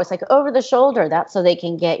love, they're always like over the shoulder. That's so they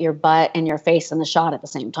can get your butt and your face in the shot at the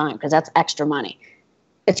same time because that's extra money.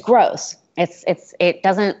 It's gross. It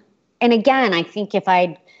doesn't. And again, I think if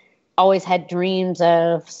I'd always had dreams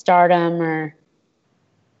of stardom or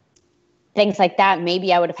things like that,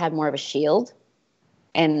 maybe I would have had more of a shield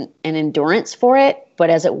and an endurance for it. But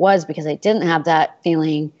as it was, because I didn't have that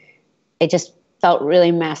feeling, it just felt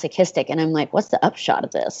really masochistic. And I'm like, what's the upshot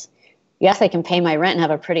of this? Yes, I can pay my rent and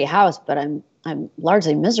have a pretty house, but I'm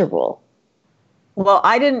largely miserable. Well,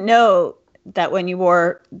 I didn't know that when you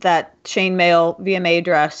wore that chainmail VMA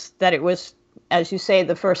dress, that it was, as you say,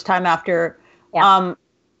 the first time after. Yeah.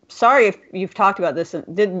 Sorry if you've talked about this.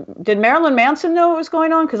 Did Marilyn Manson know what was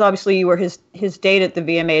going on? Because obviously you were his date at the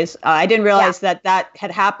VMAs. I didn't realize that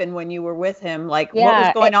had happened when you were with him. Like, what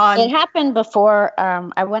was going on? It happened before.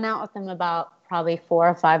 I went out with him about probably 4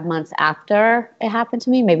 or 5 months after it happened to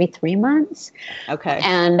me, maybe 3 months. Okay.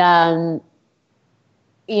 And, I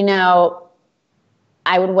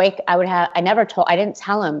didn't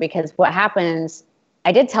tell him because what happens,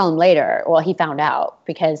 I did tell him later. Well, he found out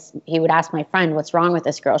because he would ask my friend, what's wrong with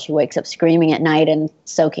this girl? She wakes up screaming at night and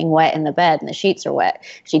soaking wet in the bed and the sheets are wet.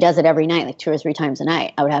 She does it every night, like 2 or 3 times a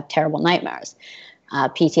night. I would have terrible nightmares,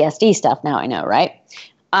 PTSD stuff now I know, right?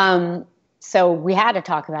 So we had to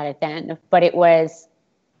talk about it then, but it was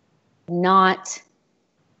not,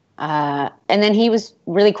 and then he was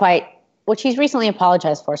really quite, which he's recently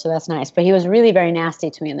apologized for, so that's nice. But he was really very nasty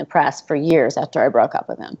to me in the press for years after I broke up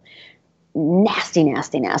with him. Nasty,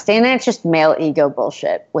 nasty, nasty. And then it's just male ego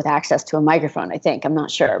bullshit with access to a microphone, I think. I'm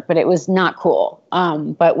not sure. But it was not cool.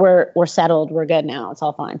 But we're settled. We're good now. It's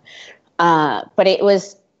all fine. But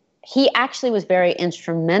he actually was very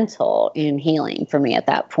instrumental in healing for me at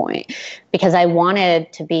that point because I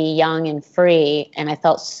wanted to be young and free and I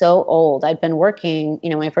felt so old. I'd been working,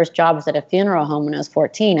 my first job was at a funeral home when I was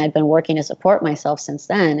 14. I'd been working to support myself since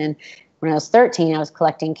then. And when I was 13, I was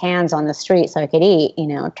collecting cans on the street so I could eat,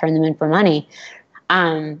 turn them in for money.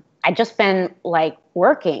 I'd just been like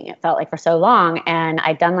working, it felt like for so long. And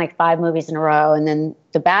I'd done like 5 movies in a row. And then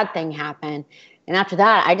the bad thing happened. And after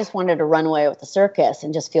that, I just wanted to run away with the circus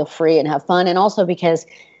and just feel free and have fun. And also because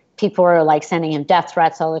people were like sending him death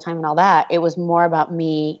threats all the time and all that, it was more about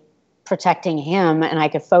me protecting him and I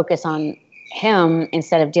could focus on him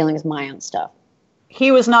instead of dealing with my own stuff.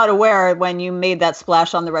 He was not aware when you made that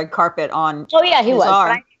splash on the red carpet on Oh, yeah, he was.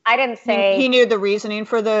 Arm. I didn't say... He knew the reasoning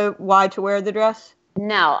for the why to wear the dress?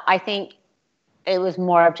 No, I think it was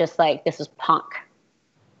more of just like, this is punk.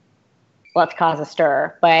 Let's cause a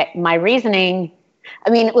stir. But my reasoning,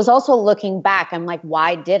 it was also looking back. I'm like,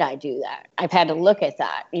 why did I do that? I've had to look at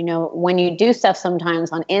that. When you do stuff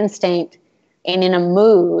sometimes on instinct and in a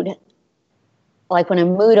mood, like when a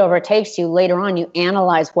mood overtakes you, later on you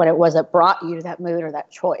analyze what it was that brought you to that mood or that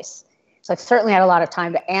choice. So I certainly had a lot of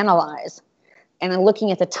time to analyze. And then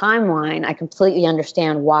looking at the timeline, I completely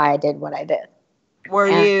understand why I did what I did. Were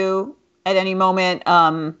you at any moment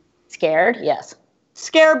scared? Yes.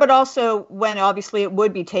 Scared, but also when obviously it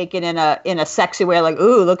would be taken in a sexy way, like,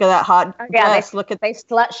 ooh, look at that hot dress. They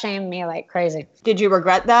slut shamed me like crazy. Did you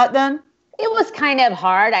regret that then? It was kind of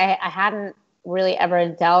hard. I hadn't really ever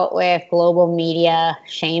dealt with global media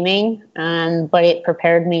shaming, but it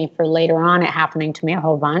prepared me for later on it happening to me a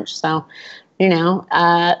whole bunch. So,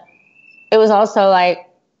 it was also like,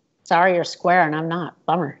 sorry, you're square and I'm not.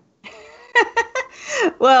 Bummer.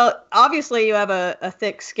 Well, obviously you have a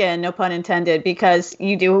thick skin, no pun intended, because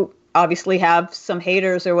you do obviously have some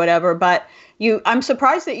haters or whatever, but I'm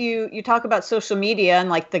surprised that you talk about social media and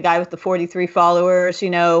like the guy with the 43 followers,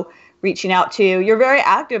 reaching out to you. You're very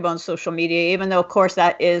active on social media, even though, of course,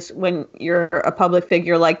 that is when you're a public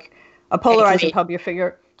figure, like a polarizing public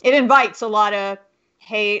figure. It invites a lot of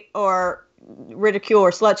hate or ridicule or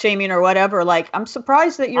slut shaming or whatever. Like, I'm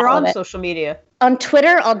surprised that you're on social media. On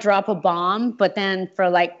Twitter, I'll drop a bomb, but then for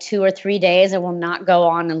like 2 or 3 days, I will not go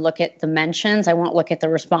on and look at the mentions. I won't look at the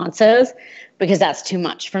responses because that's too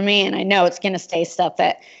much for me. And I know it's going to stay stuff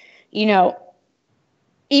that,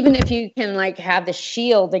 even if you can like have the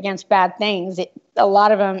shield against bad things, a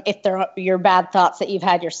lot of them, if they're your bad thoughts that you've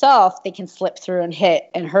had yourself, they can slip through and hit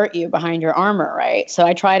and hurt you behind your armor, right? So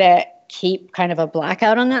I try to keep kind of a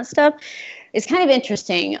blackout on that stuff. It's kind of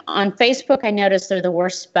interesting. On Facebook, I noticed they're the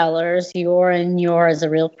worst spellers. Your is a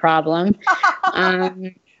real problem.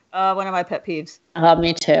 One of my pet peeves.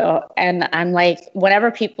 Me too. And I'm like,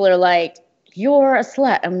 whenever people are like, you're a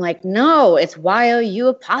slut, I'm like, no, it's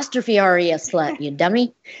YOU_RE a slut, you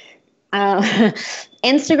dummy.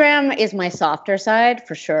 Instagram is my softer side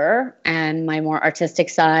for sure, and my more artistic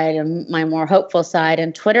side and my more hopeful side.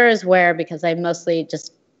 And Twitter is where, because I mostly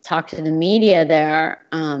just talk to the media there,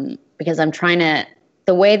 because I'm trying to,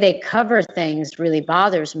 the way they cover things really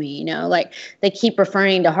bothers me, you know, like they keep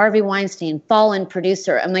referring to Harvey Weinstein, fallen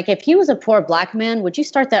producer. I'm like, if he was a poor black man, would you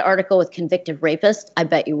start that article with convicted rapist? I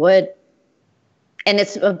bet you would. And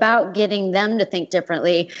it's about getting them to think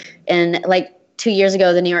differently. And like 2 years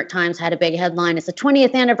ago, the New York Times had a big headline. It's the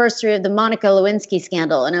 20th anniversary of the Monica Lewinsky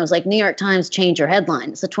scandal. And I was like, New York Times, change your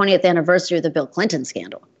headline. It's the 20th anniversary of the Bill Clinton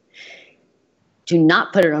scandal. Do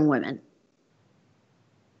not put it on women.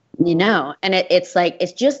 You know, and it's like,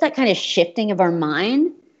 it's just that kind of shifting of our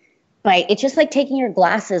mind. Like, it's just like taking your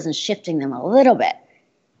glasses and shifting them a little bit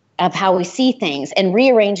of how we see things and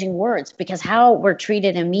rearranging words, because how we're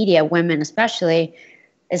treated in media, women especially,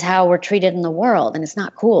 is how we're treated in the world. And it's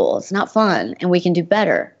not cool. It's not fun. And we can do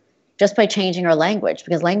better just by changing our language,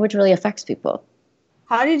 because language really affects people.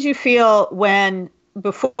 How did you feel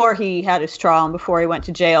before he had his trial and before he went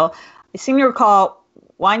to jail? I seem to recall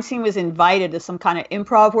Weinstein was invited to some kind of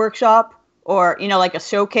improv workshop or, you know, like a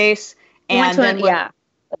showcase. And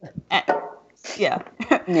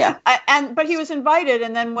but he was invited.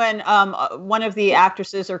 And then when one of the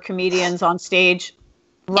actresses or comedians on stage,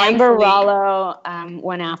 Amber Rollo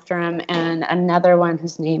went after him, and another one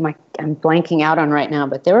whose name I'm blanking out on right now,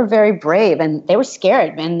 but they were very brave and they were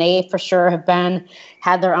scared, and they for sure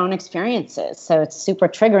had their own experiences. So it's super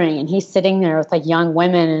triggering. And he's sitting there with like young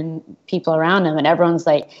women and people around him, and everyone's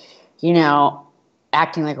like, you know,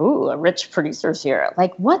 acting like, ooh, a rich producer's here.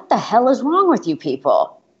 Like, what the hell is wrong with you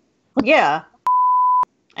people? Yeah.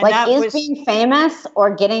 And like, is being famous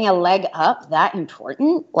or getting a leg up that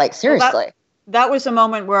important? Like, seriously. That was a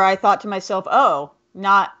moment where I thought to myself, oh,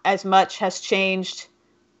 not as much has changed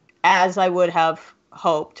as I would have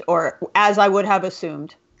hoped or as I would have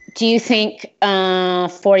assumed. Do you think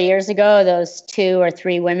 4 years ago, those 2 or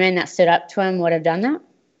 3 women that stood up to him would have done that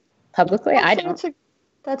publicly? I don't.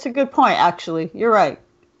 That's a good point, actually. You're right.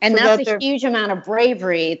 And so that's a huge amount of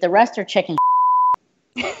bravery. The rest are chicken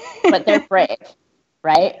but they're brave,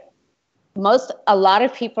 right? A lot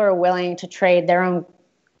of people are willing to trade their own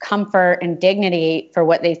comfort and dignity for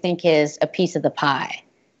what they think is a piece of the pie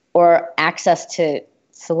or access to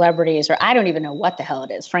celebrities, or I don't even know what the hell it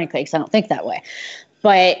is, frankly, because I don't think that way.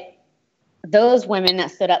 But those women that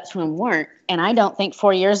stood up to him weren't. And I don't think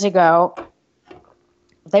 4 years ago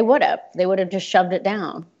they would have. They would have just shoved it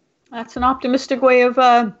down. That's an optimistic way of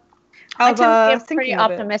I tend to be a pretty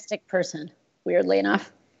optimistic person, weirdly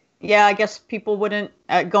enough. Yeah, I guess people wouldn't,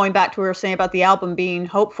 going back to what we were saying about the album being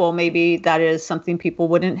hopeful, maybe that is something people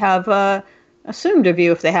wouldn't have assumed of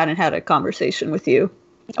you if they hadn't had a conversation with you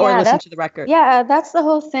or listened to the record. Yeah, that's the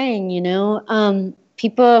whole thing, you know.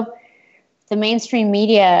 People, the mainstream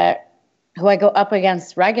media, who I go up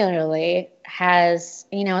against regularly, has,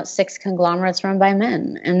 you know, 6 conglomerates run by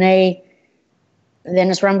men. And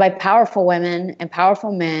then it's run by powerful women and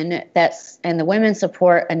powerful men. And the women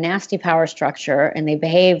support a nasty power structure, and they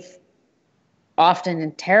behave often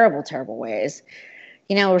in terrible, terrible ways.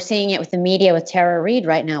 You know, we're seeing it with the media with Tara Reid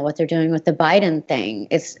right now, what they're doing with the Biden thing.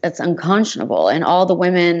 It's unconscionable. And all the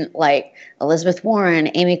women like Elizabeth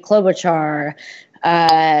Warren, Amy Klobuchar,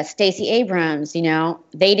 Stacey Abrams, you know,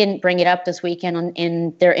 they didn't bring it up this weekend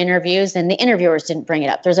in their interviews, and the interviewers didn't bring it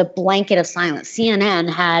up. There's a blanket of silence. CNN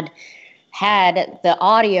had the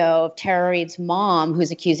audio of Tara Reid's mom,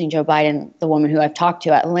 who's accusing Joe Biden, the woman who I've talked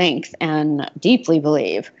to at length and deeply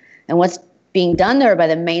believe, and what's being done there by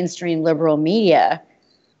the mainstream liberal media.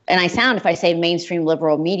 And I sound, if I say mainstream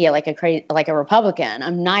liberal media, like a Republican.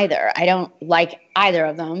 I'm neither. I don't like either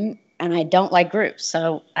of them, and I don't like groups.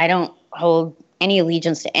 So I don't hold any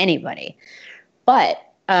allegiance to anybody. But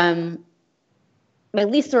at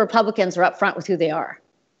least the Republicans are upfront with who they are.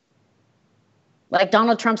 Like,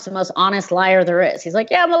 Donald Trump's the most honest liar there is. He's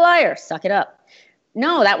like, yeah, I'm a liar. Suck it up.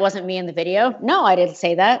 No, that wasn't me in the video. No, I didn't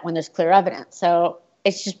say that, when there's clear evidence. So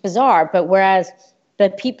it's just bizarre. But whereas the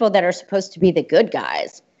people that are supposed to be the good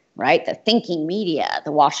guys, right, the thinking media,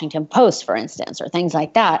 the Washington Post, for instance, or things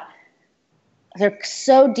like that, they're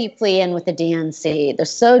so deeply in with the DNC. They're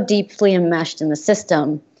so deeply enmeshed in the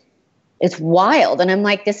system. It's wild. And I'm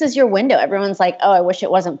like, this is your window. Everyone's like, oh, I wish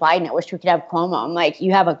it wasn't Biden. I wish we could have Cuomo. I'm like,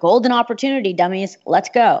 you have a golden opportunity, dummies. Let's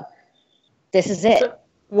go. This is it. So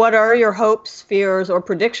what are your hopes, fears, or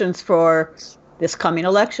predictions for this coming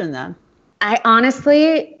election then? I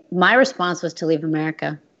honestly, my response was to leave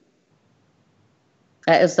America.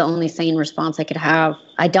 That is the only sane response I could have.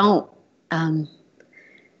 I don't,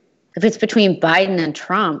 if it's between Biden and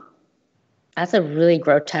Trump, that's a really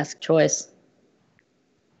grotesque choice.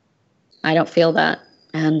 I don't feel that.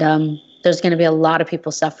 And there's going to be a lot of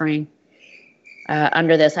people suffering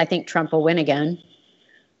under this. I think Trump will win again.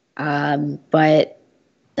 But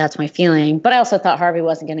that's my feeling. But I also thought Harvey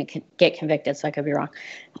wasn't going to get convicted, so I could be wrong.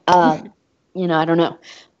 I don't know.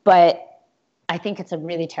 But I think it's a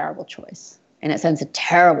really terrible choice. And it sends a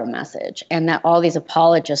terrible message. And that all these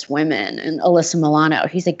apologist women and Alyssa Milano,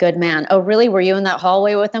 he's a good man. Oh, really? Were you in that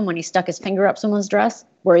hallway with him when he stuck his finger up someone's dress?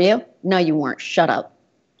 Were you? No, you weren't. Shut up.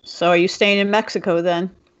 So are you staying in Mexico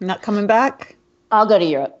then? Not coming back? I'll go to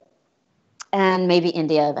Europe. And maybe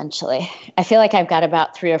India eventually. I feel like I've got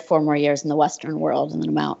about 3 or 4 more years in the Western world and then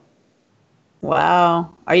I'm out.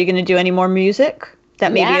 Wow. Are you going to do any more music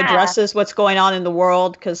that maybe addresses what's going on in the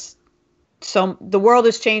world? Because the world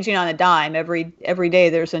is changing on a dime. Every day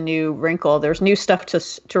there's a new wrinkle. There's new stuff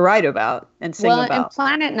to write about and sing about. Well, in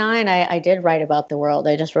Planet 9, I did write about the world.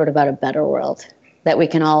 I just wrote about a better world that we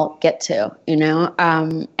can all get to,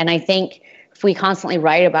 And I think if we constantly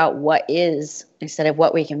write about what is instead of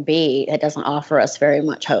what we can be, it doesn't offer us very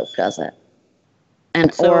much hope, does it?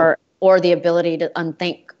 And or the ability to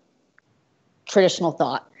unthink traditional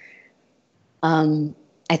thought. I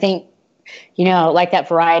think, like that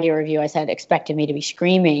Variety review I said expected me to be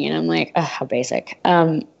screaming, and I'm like, oh, how basic.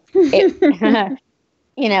 It's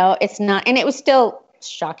not, and it was still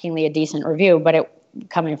shockingly a decent review, but it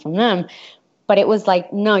coming from them. But it was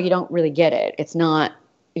like, no, you don't really get it. It's not.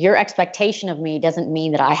 Your expectation of me doesn't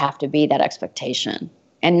mean that I have to be that expectation,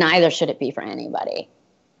 and neither should it be for anybody.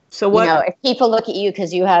 So what? If people look at you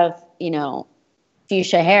because you have,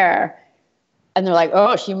 fuchsia hair, and they're like,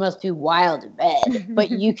 "Oh, she must be wild in bed,"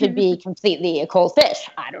 but you could be completely a cold fish.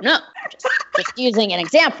 I don't know. Just using an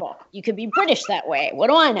example. You could be British that way. What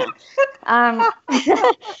do I know?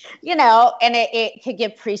 And it could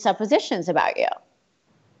give presuppositions about you.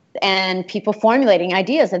 And people formulating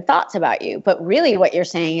ideas and thoughts about you. But really what you're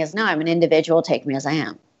saying is, no, I'm an individual, take me as I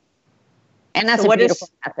am. And that's a beautiful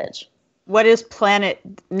message. What is Planet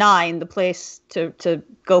 9, the place to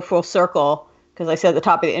go full circle? Because I said at the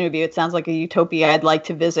top of the interview, it sounds like a utopia I'd like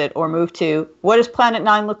to visit or move to. What does Planet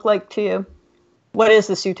 9 look like to you? What is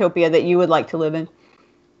this utopia that you would like to live in?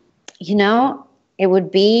 It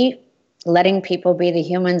would be letting people be the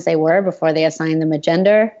humans they were before they assigned them a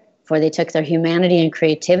gender, before they took their humanity and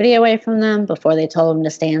creativity away from them, before they told them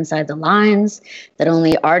to stay inside the lines, that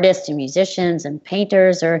only artists and musicians and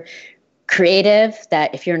painters are creative,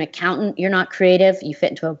 that if you're an accountant, you're not creative, you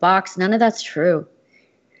fit into a box. None of that's true.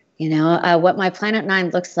 What my Planet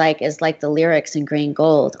 9 looks like is like the lyrics in Green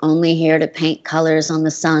Gold, only here to paint colors on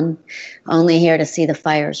the sun, only here to see the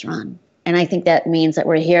fires run. And I think that means that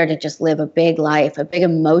we're here to just live a big life, a big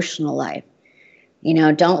emotional life.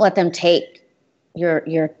 Don't let them take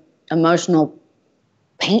your emotional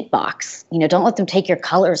paint box. Don't let them take your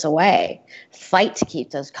colors away. Fight to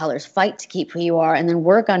keep those colors, fight to keep who you are, and then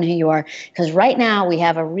work on who you are. Because right now we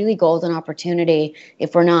have a really golden opportunity,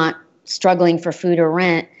 if we're not struggling for food or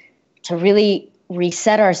rent, to really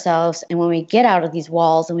reset ourselves. And when we get out of these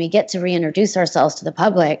walls and we get to reintroduce ourselves to the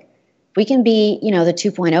public, we can be, the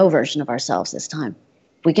 2.0 version of ourselves this time.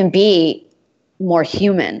 We can be more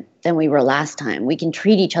human than we were last time. We can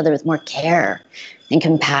treat each other with more care and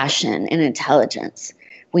compassion and intelligence.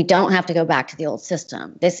 We don't have to go back to the old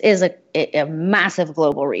system. This is a massive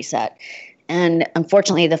global reset. And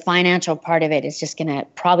unfortunately, the financial part of it is just going to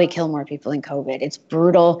probably kill more people than COVID. It's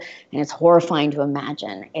brutal and it's horrifying to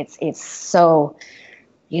imagine. It's so,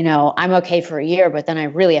 I'm okay for a year, but then I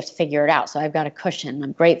really have to figure it out. So I've got a cushion.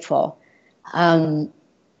 I'm grateful.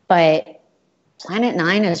 But Planet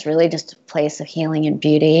 9 is really just a place of healing and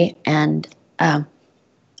beauty, and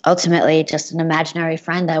ultimately just an imaginary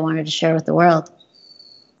friend I wanted to share with the world.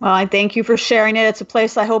 Well, I thank you for sharing it. It's a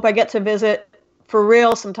place I hope I get to visit for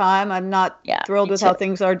real sometime. I'm not thrilled with how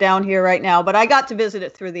things are down here right now, but I got to visit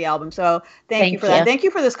it through the album. So thank you for that. Thank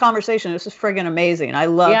you for this conversation. This is friggin' amazing. I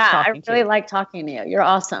love talking to you. I really like talking to you. You're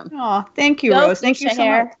awesome. Oh, thank you, Rose. Thank you so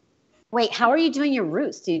much. Wait, how are you doing your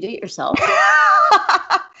roots? Do you do it yourself?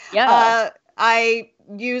 I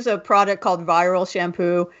use a product called Viral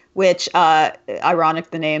Shampoo, which, ironic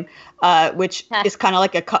the name, which is kind of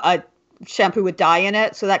like a shampoo with dye in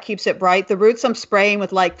it, so that keeps it bright. The roots I'm spraying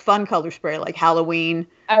with like fun color spray, like Halloween,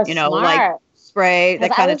 like spray.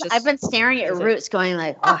 That kind of just. I've been staring at your roots, going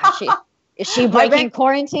like, oh, is she breaking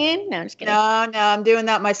quarantine? No, I'm just kidding. No, I'm doing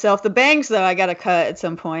that myself. The bangs, though, I got to cut at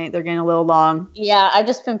some point. They're getting a little long. Yeah, I've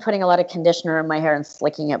just been putting a lot of conditioner in my hair and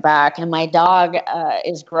slicking it back. And my dog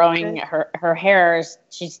is growing her hair.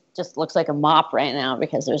 She just looks like a mop right now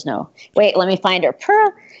because there's no. Wait, let me find her.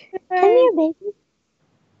 Pearl, come here, baby.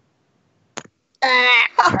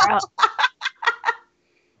 Pearl.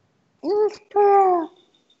 Pearl.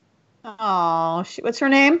 Oh, what's her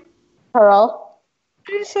name? Pearl.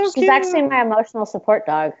 She's actually my emotional support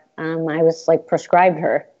dog. I was like prescribed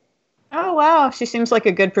her. Oh, wow. She seems like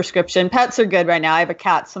a good prescription. Pets are good right now. I have a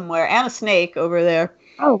cat somewhere and a snake over there.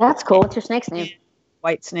 Oh, that's cool. What's your snake's name?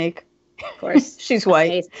 White snake. Of course. She's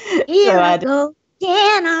white. Here I go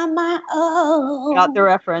again on my own. Got the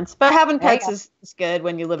reference. But having pets is good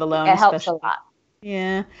when you live alone. It helps a lot.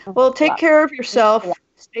 Yeah. Well, take care of yourself.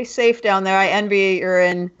 Stay safe down there. I envy you're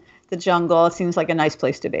in the jungle. It seems like a nice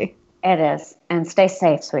place to be. It is. And stay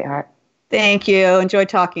safe, sweetheart. Thank you. Enjoy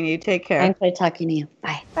talking to you. Take care. Enjoy talking to you.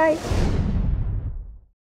 Bye. Bye.